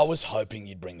 I was hoping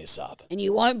you'd bring this up. And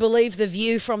you won't believe the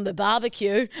view from the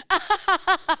barbecue.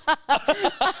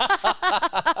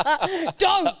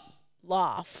 Don't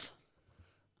laugh.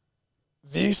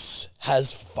 This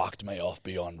has fucked me off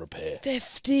beyond repair.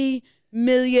 50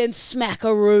 million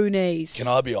smackaroonies. Can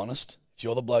I be honest? If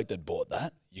you're the bloke that bought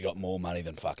that, you got more money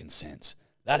than fucking sense.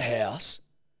 That house,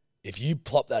 if you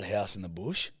plop that house in the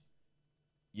bush,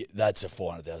 that's a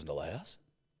 $400,000 house,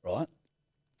 right?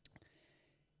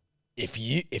 If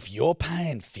you're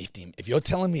paying if you're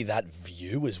telling me that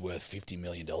view is worth $50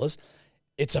 million,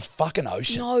 it's a fucking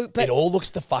ocean. No, but it all looks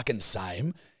the fucking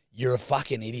same. You're a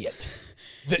fucking idiot.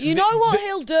 You know what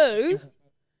he'll do?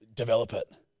 Develop it.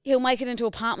 He'll make it into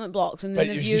apartment blocks and then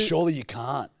But the view... surely you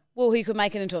can't. Well, he could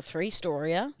make it into a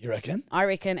 3-storyer. You reckon? I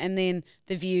reckon. And then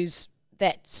the views,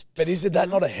 that's... But isn't that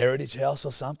not a heritage house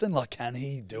or something? Like, can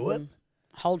he do it?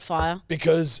 Hold fire.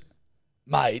 Because,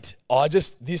 mate,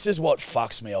 this is what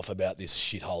fucks me off about this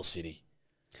shithole city.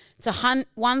 It's a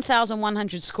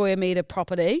 1,100 square metre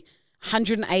property,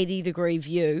 180-degree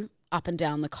view up and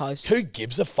down the coast. Who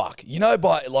gives a fuck? You know,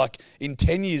 in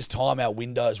 10 years' time, our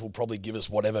windows will probably give us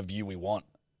whatever view we want.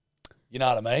 You know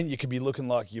what I mean? You could be looking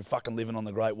like you're fucking living on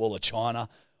the Great Wall of China,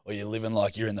 or you're living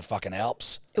like you're in the fucking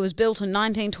Alps. It was built in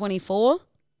 1924.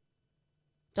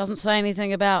 Doesn't say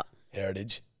anything about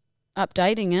Heritage.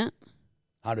 updating it.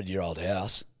 100-year-old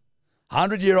house.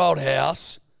 100-year-old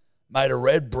house made of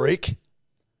red brick.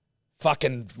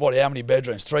 Fucking, how many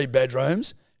bedrooms? 3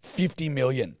 bedrooms. 50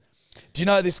 million. Do you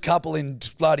know this couple in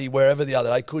bloody wherever the other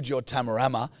day, Coogee or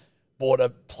Tamarama, bought a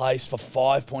place for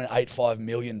 $5.85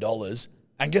 million,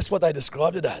 and guess what they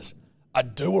described it as? A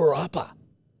doer-upper.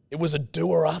 It was a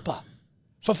doer-upper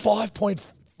for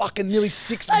nearly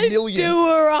 $6 million. A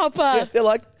doer-upper. Yeah, they're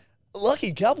like, a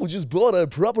lucky couple just bought a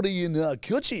property in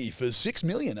Coogee for $6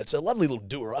 million. It's a lovely little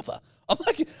doer-upper. I'm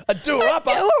like, a doer-upper?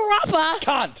 Doer-upper?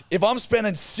 Cunt. If I'm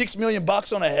spending $6 million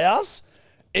on a house,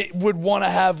 it would want to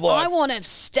have I want a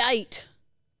state.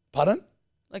 Pardon?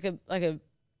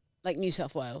 Like New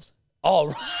South Wales. Oh,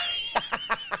 right.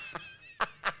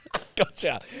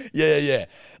 Gotcha. Yeah.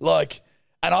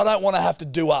 And I don't want to have to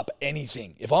do up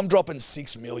anything. If I'm dropping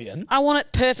 $6 million. I want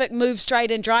it perfect, move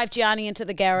straight in, drive Gianni into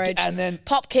the garage. And then.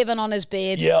 Pop Kevin on his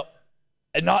bed. Yep.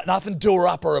 And nothing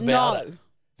doer-upper about No. it.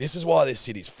 This is why this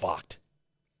city's fucked.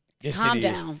 This Calm city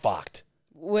is down. fucked.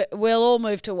 We'll all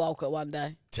move to Walker one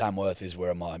day. Tamworth is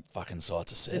where my fucking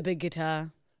sights are set. The big guitar.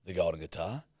 The golden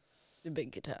guitar. The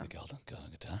big guitar. The golden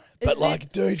guitar. Is But like,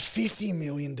 it- dude, 50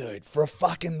 million, dude, for a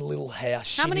fucking little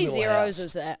house. How shitty many little zeros house.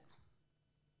 is that?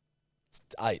 It's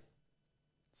 8.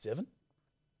 7?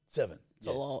 7. It's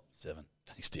a lot. 7.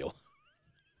 Steal.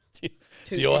 Do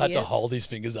Two you all have to idiots. hold his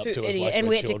fingers up Two to us idiot. like And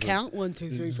we're we had to children? count 1, 2,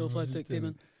 3, 4, 5, 6,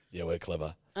 7. Yeah, we're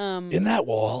clever. Isn't that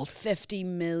wild? 50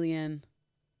 million.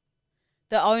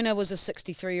 The owner was a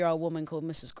 63-year-old woman called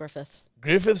Mrs. Griffiths.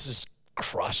 Griffiths has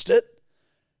crushed it.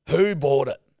 Who bought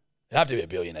it? You have to be a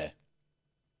billionaire.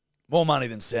 More money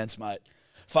than sense, mate.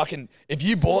 Fucking, if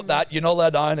you bought that, you're not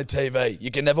allowed to own a TV. You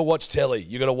can never watch telly.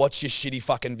 You got to watch your shitty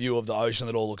fucking view of the ocean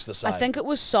that all looks the same. I think it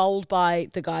was sold by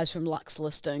the guys from Lux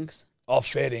Listings. Oh,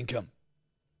 fair income.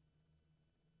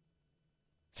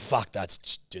 Fuck, that's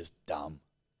just dumb.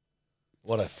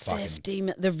 What a fucking...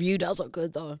 50 The view does look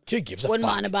good, though. Who gives a Wouldn't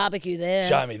fuck? mind a barbecue there.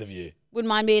 Show me the view. Wouldn't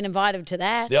mind being invited to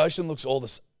that. The ocean looks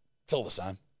it's all the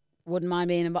same. Wouldn't mind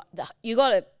being invited. You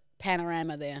got a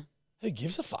panorama there. Who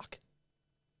gives a fuck?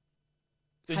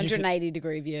 Dude,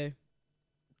 180-degree view.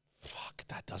 Fuck,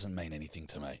 that doesn't mean anything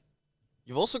to me.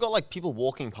 You've also got like people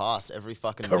walking past every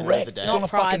fucking minute of Correct. the day. It's on a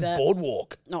fucking private.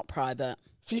 boardwalk. Not private.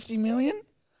 50 million?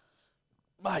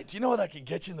 Mate, do you know what that could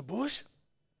get you in the bush?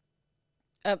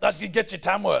 Uh, That could get you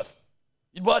Tamworth.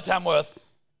 You'd buy Tamworth.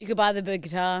 You could buy the big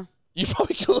guitar. You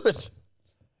probably could.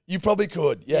 You probably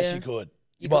could. Yes, Yeah. you could.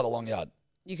 You You buy could- the long yard.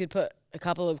 You could put a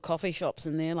couple of coffee shops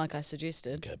in there, like I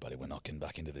suggested. Okay, buddy, we're not getting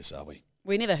back into this, are we?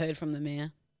 We never heard from the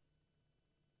mayor.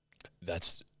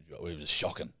 It was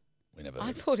shocking. We never. I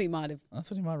heard. thought he might have. I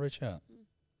thought he might reach out.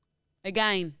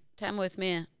 Again, Tamworth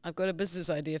Mayor, I've got a business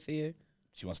idea for you.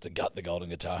 She wants to gut the golden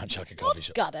guitar and chuck a Not coffee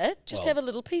shop. gut it, just Well- have a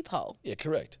little peephole. Yeah,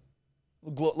 correct.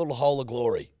 Little hole of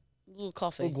glory. Little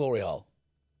coffee. Little glory hole.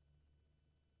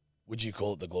 Would you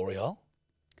call it the glory hole?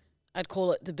 I'd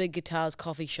call it the Big Guitars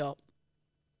Coffee Shop.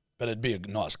 But it'd be a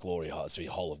nice glory hole. It'd be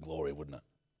a hole of glory, wouldn't it?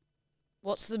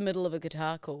 What's the middle of a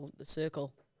guitar called? The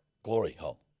circle. Glory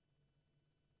hole.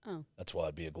 Oh. That's why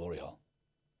it'd be a glory hole.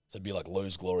 So it'd be like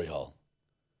Lou's glory hole.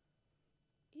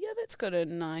 Yeah, that's got a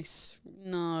nice...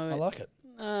 No. I like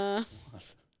it.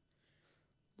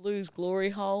 Lou's Glory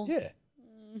Hole. Yeah.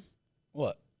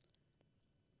 What?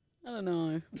 I don't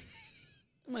know.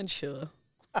 I'm unsure.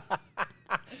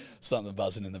 Something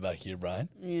buzzing in the back of your brain.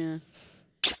 Yeah.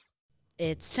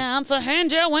 It's time for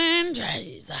Hinge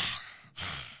Wednesdays.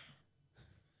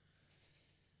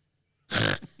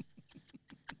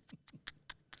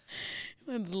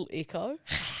 A little echo.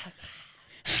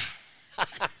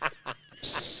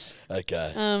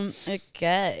 Okay.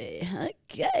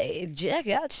 Okay, check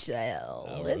out sale.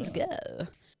 All Let's right. go.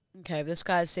 Okay, this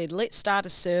guy said, let's start a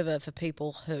server for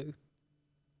people who.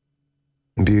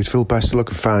 Beautiful. Best of luck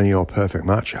in finding your perfect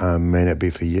match. May not be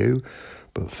for you,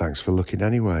 but thanks for looking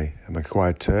anyway. I'm a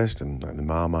quiet taste and like the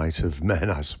Marmite of men,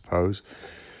 I suppose.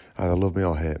 Either love me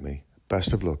or hate me.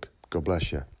 Best of luck. God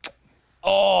bless you.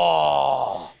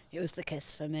 Oh. It was the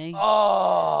kiss for me.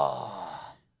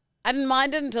 Oh. I didn't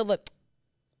mind it until the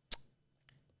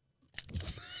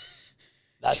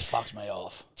That's fucked me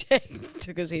off. Jake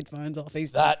took his headphones off.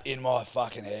 He's That in my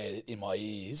fucking head, in my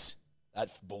ears,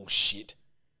 that bullshit.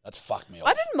 That's fucked me off.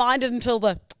 I didn't mind it until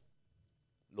the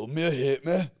Love me or hate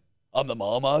me. I'm the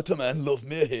Marmite man. Love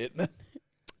me or hate me.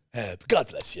 God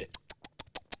bless you.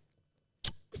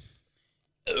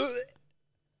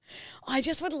 I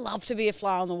just would love to be a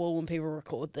fly on the wall when people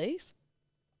record these.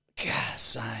 God,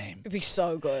 same. It'd be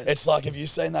so good. It's like, have you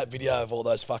seen that video of all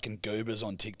those fucking goobers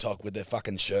on TikTok with their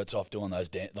fucking shirts off doing those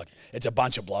dance? Like, it's a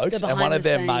bunch of blokes, The and one behind of the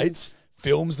their scenes. mates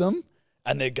films them,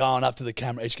 and they're going up to the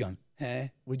camera, each going,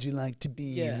 "Hey, would you like to be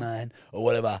Yeah. mine?" or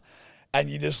whatever. And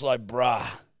you're just like, bruh,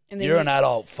 And then you're you- an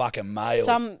adult fucking male.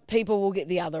 Some people will get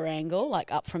the other angle,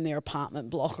 like up from their apartment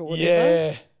block or whatever.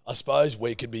 Yeah, I suppose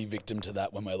we could be victim to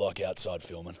that when we're like outside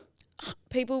filming.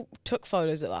 People took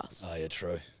photos of us. Oh yeah,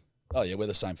 true. Oh yeah, we're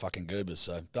the same fucking goobers,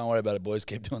 so don't worry about it, boys.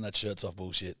 Keep doing that shirts off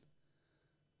bullshit.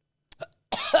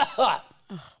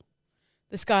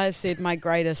 This guy has said my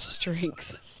greatest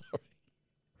strength. Sorry.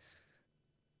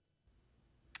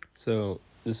 So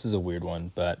this is a weird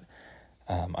one, but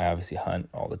I obviously hunt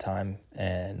all the time,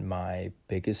 and my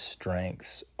biggest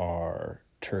strengths are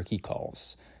turkey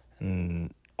calls,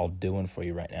 and I'll do one for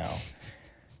you right now.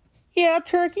 Yeah,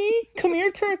 turkey. Come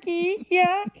here, turkey.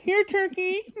 Yeah, here,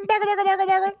 turkey. Baka, baka, baka,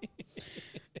 baka.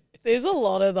 There's a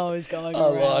lot of those going I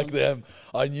around. like them.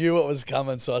 I knew it was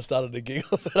coming, so I started to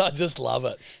giggle, but I just love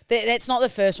it. That's not the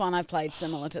first one I've played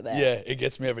similar to that. Yeah, it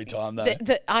gets me every time, though.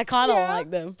 I kind of like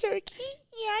them. Turkey?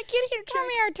 Yeah, get here, Turk. Come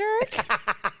here,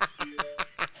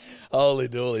 Turk. Holy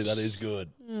dooly, that is good.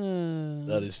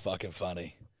 That is fucking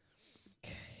funny.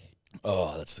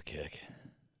 Oh, that's the kick.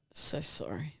 So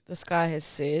sorry. This guy has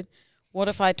said, what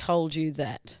if I told you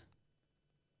that?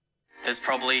 There's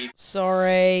probably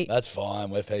That's fine.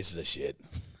 We're pieces of shit.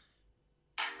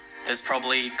 There's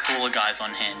probably cooler guys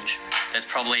on Hinge. There's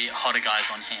probably hotter guys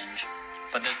on Hinge.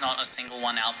 But there's not a single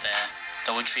one out there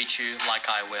that would treat you like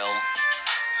I will.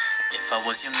 If I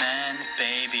was your man,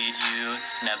 baby, you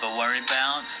never worry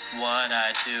about what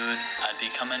I do. I'd be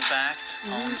coming back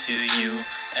home to you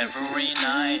every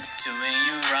night, doing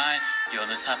you right. You're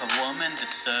the type of woman that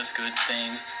deserves good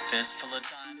things. Fist full of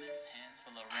diamonds, hands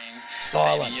full of rings.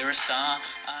 Silent. Baby, you're a star.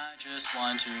 I just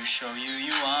want to show you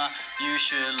you are. You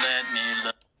should let me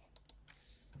look.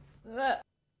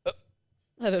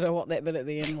 I don't know what that bit at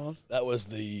the end was. That was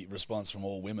the response from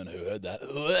all women who heard that.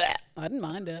 I didn't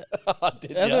mind it.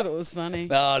 Did I ya? thought it was funny.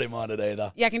 No, I didn't mind it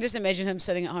either. Yeah, I can just imagine him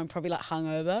sitting at home, probably like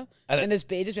hungover, And in his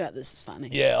bed, just being like, "This is funny."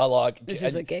 Yeah, I like. This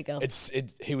is a giggle.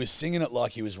 He was singing it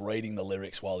like he was reading the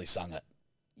lyrics while he sung it.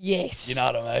 Yes. You know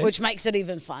what I mean? Which makes it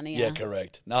even funnier. Yeah,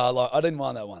 correct. No, I didn't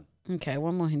mind that one. Okay,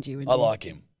 one more Hinge. I like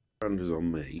him. Is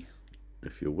on me.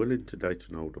 If you're willing to date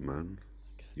an older man,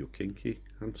 you're kinky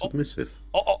and submissive.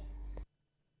 Oh.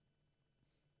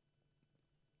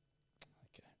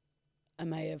 I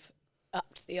may have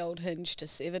upped the old Hinge to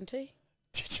 70,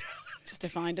 just to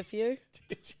find a few,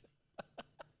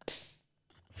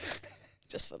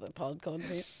 just for the pod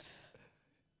content.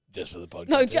 Just for the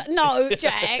podcast. No,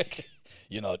 Jack.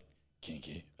 You're not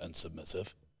kinky and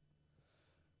submissive.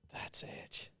 That's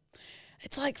edge.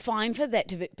 It's like fine for that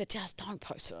to be, but just don't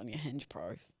post it on your Hinge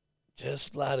pro.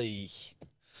 Just bloody.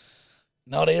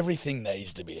 Not everything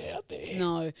needs to be out there.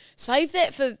 No, save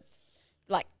that for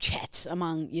like chats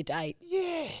among your date.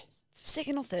 Yeah.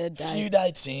 Second or third date. Few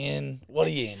dates in. What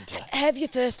are you into? Have your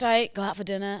first date, go out for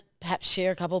dinner, perhaps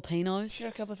share a couple of Pinots. Share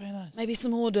a couple of peanuts. Maybe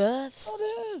some hors d'oeuvres. Hors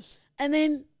d'oeuvres. And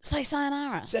then say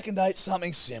sayonara. Second date,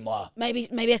 something similar. Maybe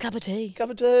a cup of tea. Cup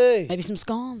of tea. Maybe some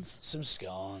scones. Some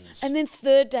scones. And then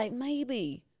third date,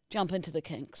 maybe jump into the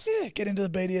kinks. yeah, get into the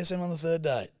BDSM on the third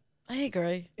date. I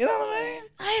agree. You know what I mean?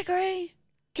 I agree.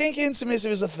 Kinky and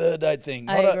submissive is a third date thing.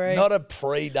 I agree. Not a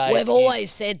pre-date. We've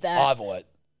always said that.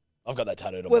 I've got that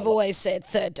tattooed on We've my lower. always said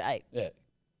third date. Yeah.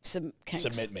 Some kinks.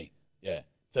 Submit me. Yeah.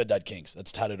 Third date kinks.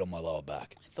 That's tattooed on my lower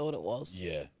back. I thought it was.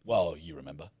 Yeah. Well, you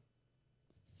remember.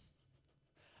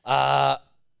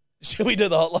 Should we do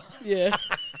the hotline? Yeah.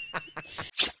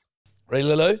 Ready,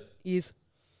 Lulu? Yes.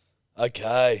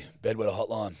 Okay. Bedwetter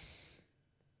Hotline.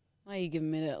 Why are you giving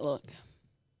me that look?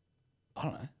 I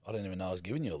don't know. I didn't even know I was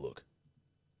giving you a look.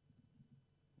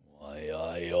 Why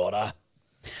I oughta.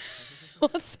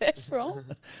 What's that from?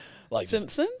 Like just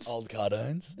Simpsons? old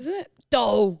cartoons. Isn't it?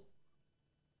 Doll.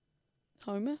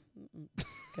 Homer?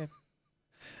 Okay.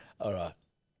 All right.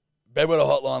 Bedwetter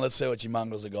Hotline. Let's see what your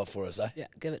mongrels have got for us, eh? Yeah,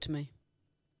 give it to me.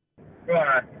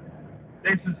 Right.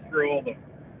 This is for all the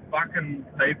fucking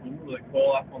people that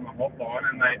call up on the hotline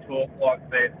and they talk like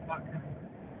they're fucking...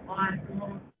 I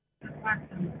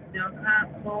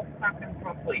can't talk fucking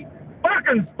properly.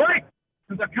 Fucking speak!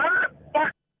 Because I can't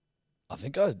fuck... I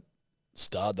think I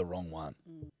starred the wrong one.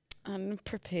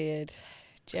 Unprepared.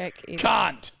 Jack.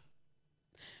 Can't.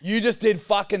 You just did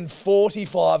fucking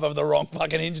 45 of the wrong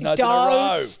fucking Hinge Notes in a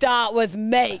row. Don't start with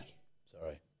me.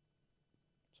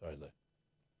 Sorry, Lou.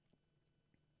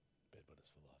 Bedwetters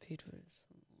for life. Bedwetters.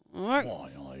 All right.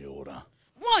 Why I order?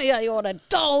 Why are you on a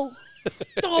doll?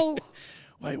 Doll.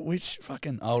 Wait, which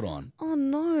fucking... Hold on. Oh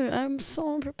no, I'm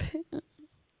so unprepared.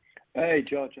 Hey,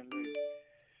 George and Lou.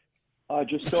 I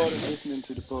just started listening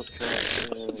to the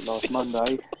podcast last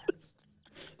Monday.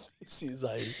 This is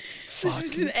a This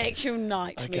is an actual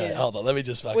nightmare. Okay, hold on. Let me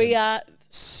just fucking... We are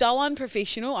so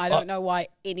unprofessional. I don't know why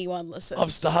anyone listens.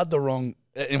 I've started the wrong...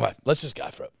 Anyway, let's just go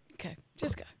for it. Okay,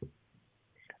 just go.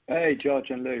 Hey, George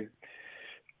and Lou.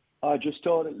 I just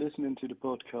started listening to the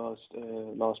podcast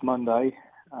last Monday,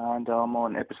 and I'm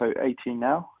on episode 18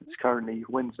 now. It's currently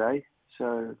Wednesday,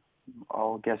 so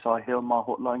I'll guess I hear my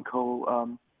hotline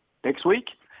call next week.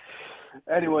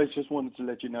 Anyways, just wanted to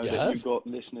let you know that you've got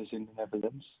listeners in the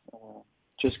Netherlands.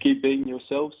 Just keep being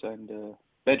yourselves and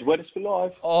Bedwetters for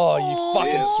life. Oh, you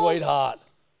fucking sweetheart.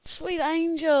 Sweet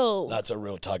angel. That's a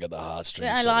real tug at the heartstrings.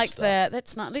 I sort of like stuff. that.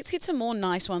 That's not. Let's get some more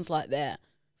nice ones like that.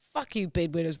 Fuck you,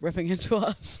 bedwetters ripping into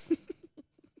us.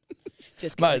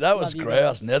 Just kidding. Mate, that was Love you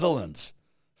grouse, guys. Netherlands.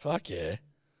 Fuck yeah.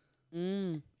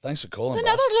 Thanks for calling, The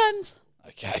boss. Netherlands.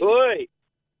 Okay. Oi,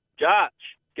 Josh.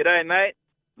 G'day, mate.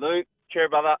 Luke, cheer,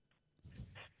 brother.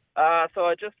 So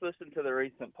I just listened to the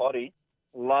recent potty.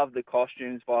 Love the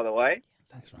costumes, by the way.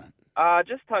 Thanks, mate.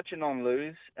 Just touching on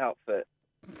Lou's outfit.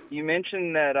 you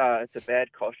mentioned that it's a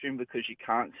bad costume because you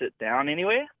can't sit down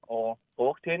anywhere or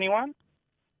talk to anyone.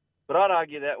 But I'd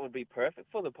argue that would be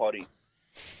perfect for the potty.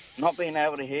 Not being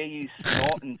able to hear you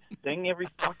snort and sing every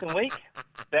fucking week,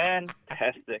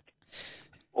 fantastic.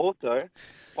 Also,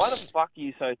 why the fuck are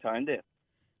you so tone deaf?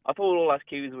 I thought all us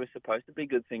Kiwis were supposed to be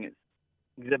good singers.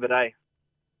 Exhibit A.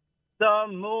 The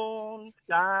moon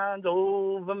shines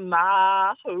over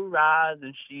my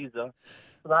horizon. She's a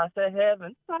slice of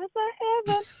heaven, slice of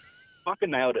heaven.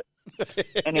 Fucking nailed it.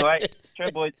 Anyway,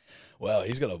 true boys. Wow,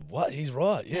 he's got a what? He's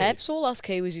right. Yeah. Perhaps all us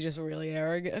Kiwis are just really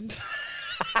arrogant.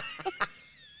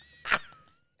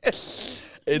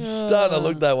 It's starting to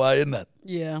look that way, isn't it?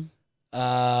 Yeah.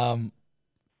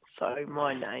 So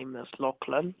my name is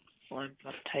Lachlan. I'm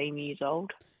 15 years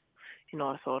old, and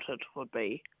I thought it would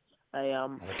be a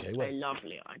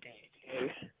lovely idea to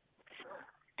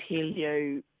tell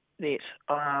you that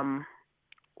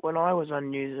when I was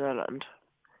in New Zealand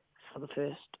for the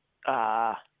first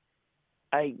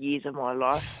 8 years of my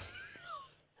life,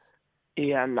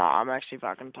 yeah, no, I'm actually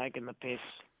fucking taking the piss.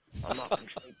 I'm not from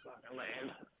cheap fucking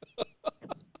land.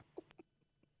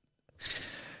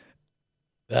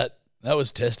 That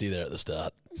was testy there at the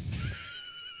start.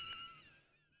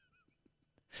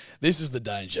 This is the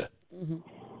danger.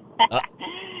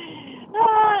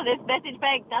 This message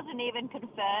bank doesn't even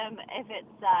confirm if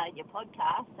it's your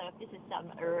podcast, so if this is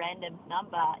some random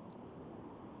number,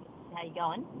 how you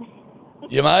going?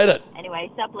 You made it.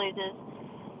 Anyway, sup losers.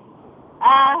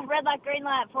 Red light, green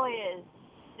light for you.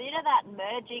 So you know that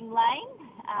merging lane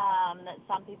that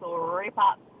some people rip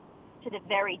up to the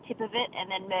very tip of it and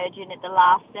then merge in at the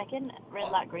last second? Red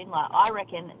light, green light. I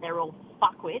reckon they're all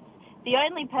fuckwits. The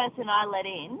only person I let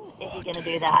in, if you're going to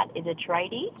do that, is a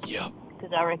tradie. Yep.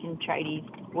 Because I reckon tradies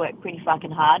work pretty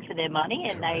fucking hard for their money,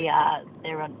 and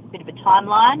they're on a bit of a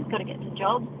timeline, got to get to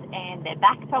jobs, and their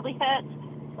back probably hurts,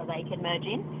 so they can merge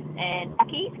in. And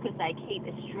buckies, because they keep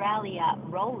Australia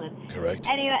rolling. Correct.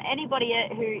 Anyway, anybody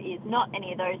who is not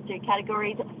any of those two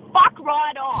categories, fuck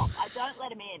right off. I don't let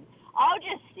them in. I'll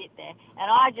just sit there and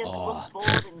I just look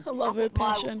bored and I love her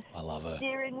passion. I love her.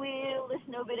 Steering wheel,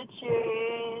 listen to a bit of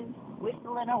tunes,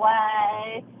 whistling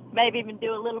away, maybe even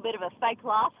do a little bit of a fake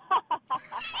laugh,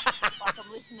 like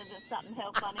I'm listening to something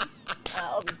hell funny.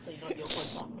 Obviously not your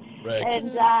podcast. Right.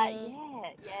 And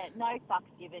no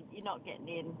fucks given. You're not getting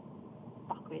in.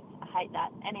 Fuckwits. I hate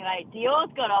that. Anyway,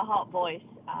 Dior's got a hot voice.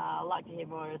 I'd like to hear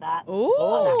more of that.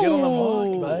 Oh, get on the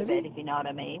mic, baby. If you know what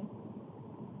I mean.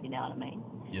 You know what I mean.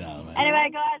 You know what I mean. Anyway,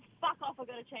 guys, fuck off. I've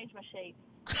got to change my sheets.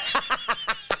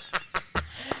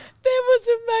 That was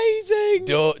amazing.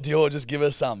 Dior, just give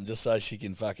her something just so she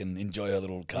can fucking enjoy her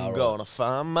little car I'm ride. gonna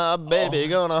find my baby,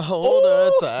 gonna hold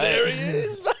her tight. There he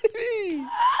is, baby.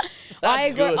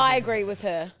 I agree with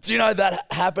her. Do you know that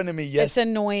happened to me It's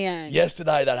annoying.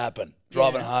 yesterday? That happened.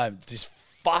 Driving home, this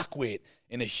fuckwit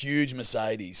in a huge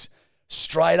Mercedes,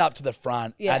 straight up to the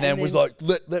front, and then was like,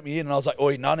 let me in. And I was like,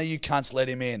 oi, none of you cunts let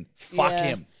him in. Fuck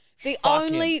him. The Fuck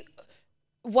only him.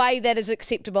 way that is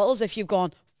acceptable is if you've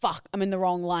gone, fuck, I'm in the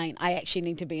wrong lane. I actually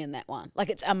need to be in that one. Like,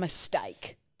 it's a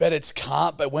mistake. But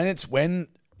but when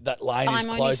that lane is I'm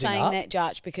closing only saying up. that,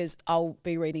 Judge, because I'll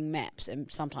be reading maps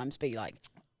and sometimes be like,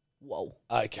 whoa.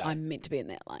 Okay. I'm meant to be in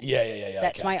that lane. Yeah.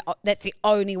 That's okay. That's the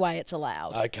only way it's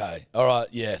allowed. Okay. All right.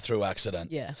 Yeah, through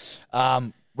accident. Yeah.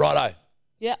 Righto.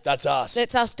 Yeah. That's us.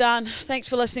 That's us done. Thanks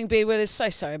for listening, Bedwetters. So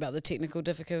sorry about the technical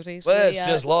difficulties. Well, it's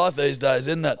just life these days,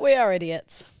 isn't it? We are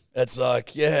idiots. It's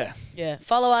like, yeah. Yeah.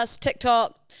 Follow us,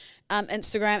 TikTok,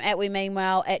 Instagram, at We Mean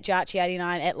Well, at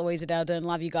Jarchi89, at Louisa Daldin.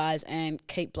 Love you guys and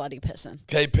keep bloody pissing.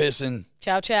 Keep pissing.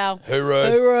 Ciao, ciao. Hooroo.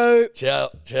 Hooroo. Ciao,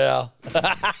 ciao.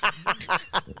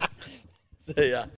 See ya.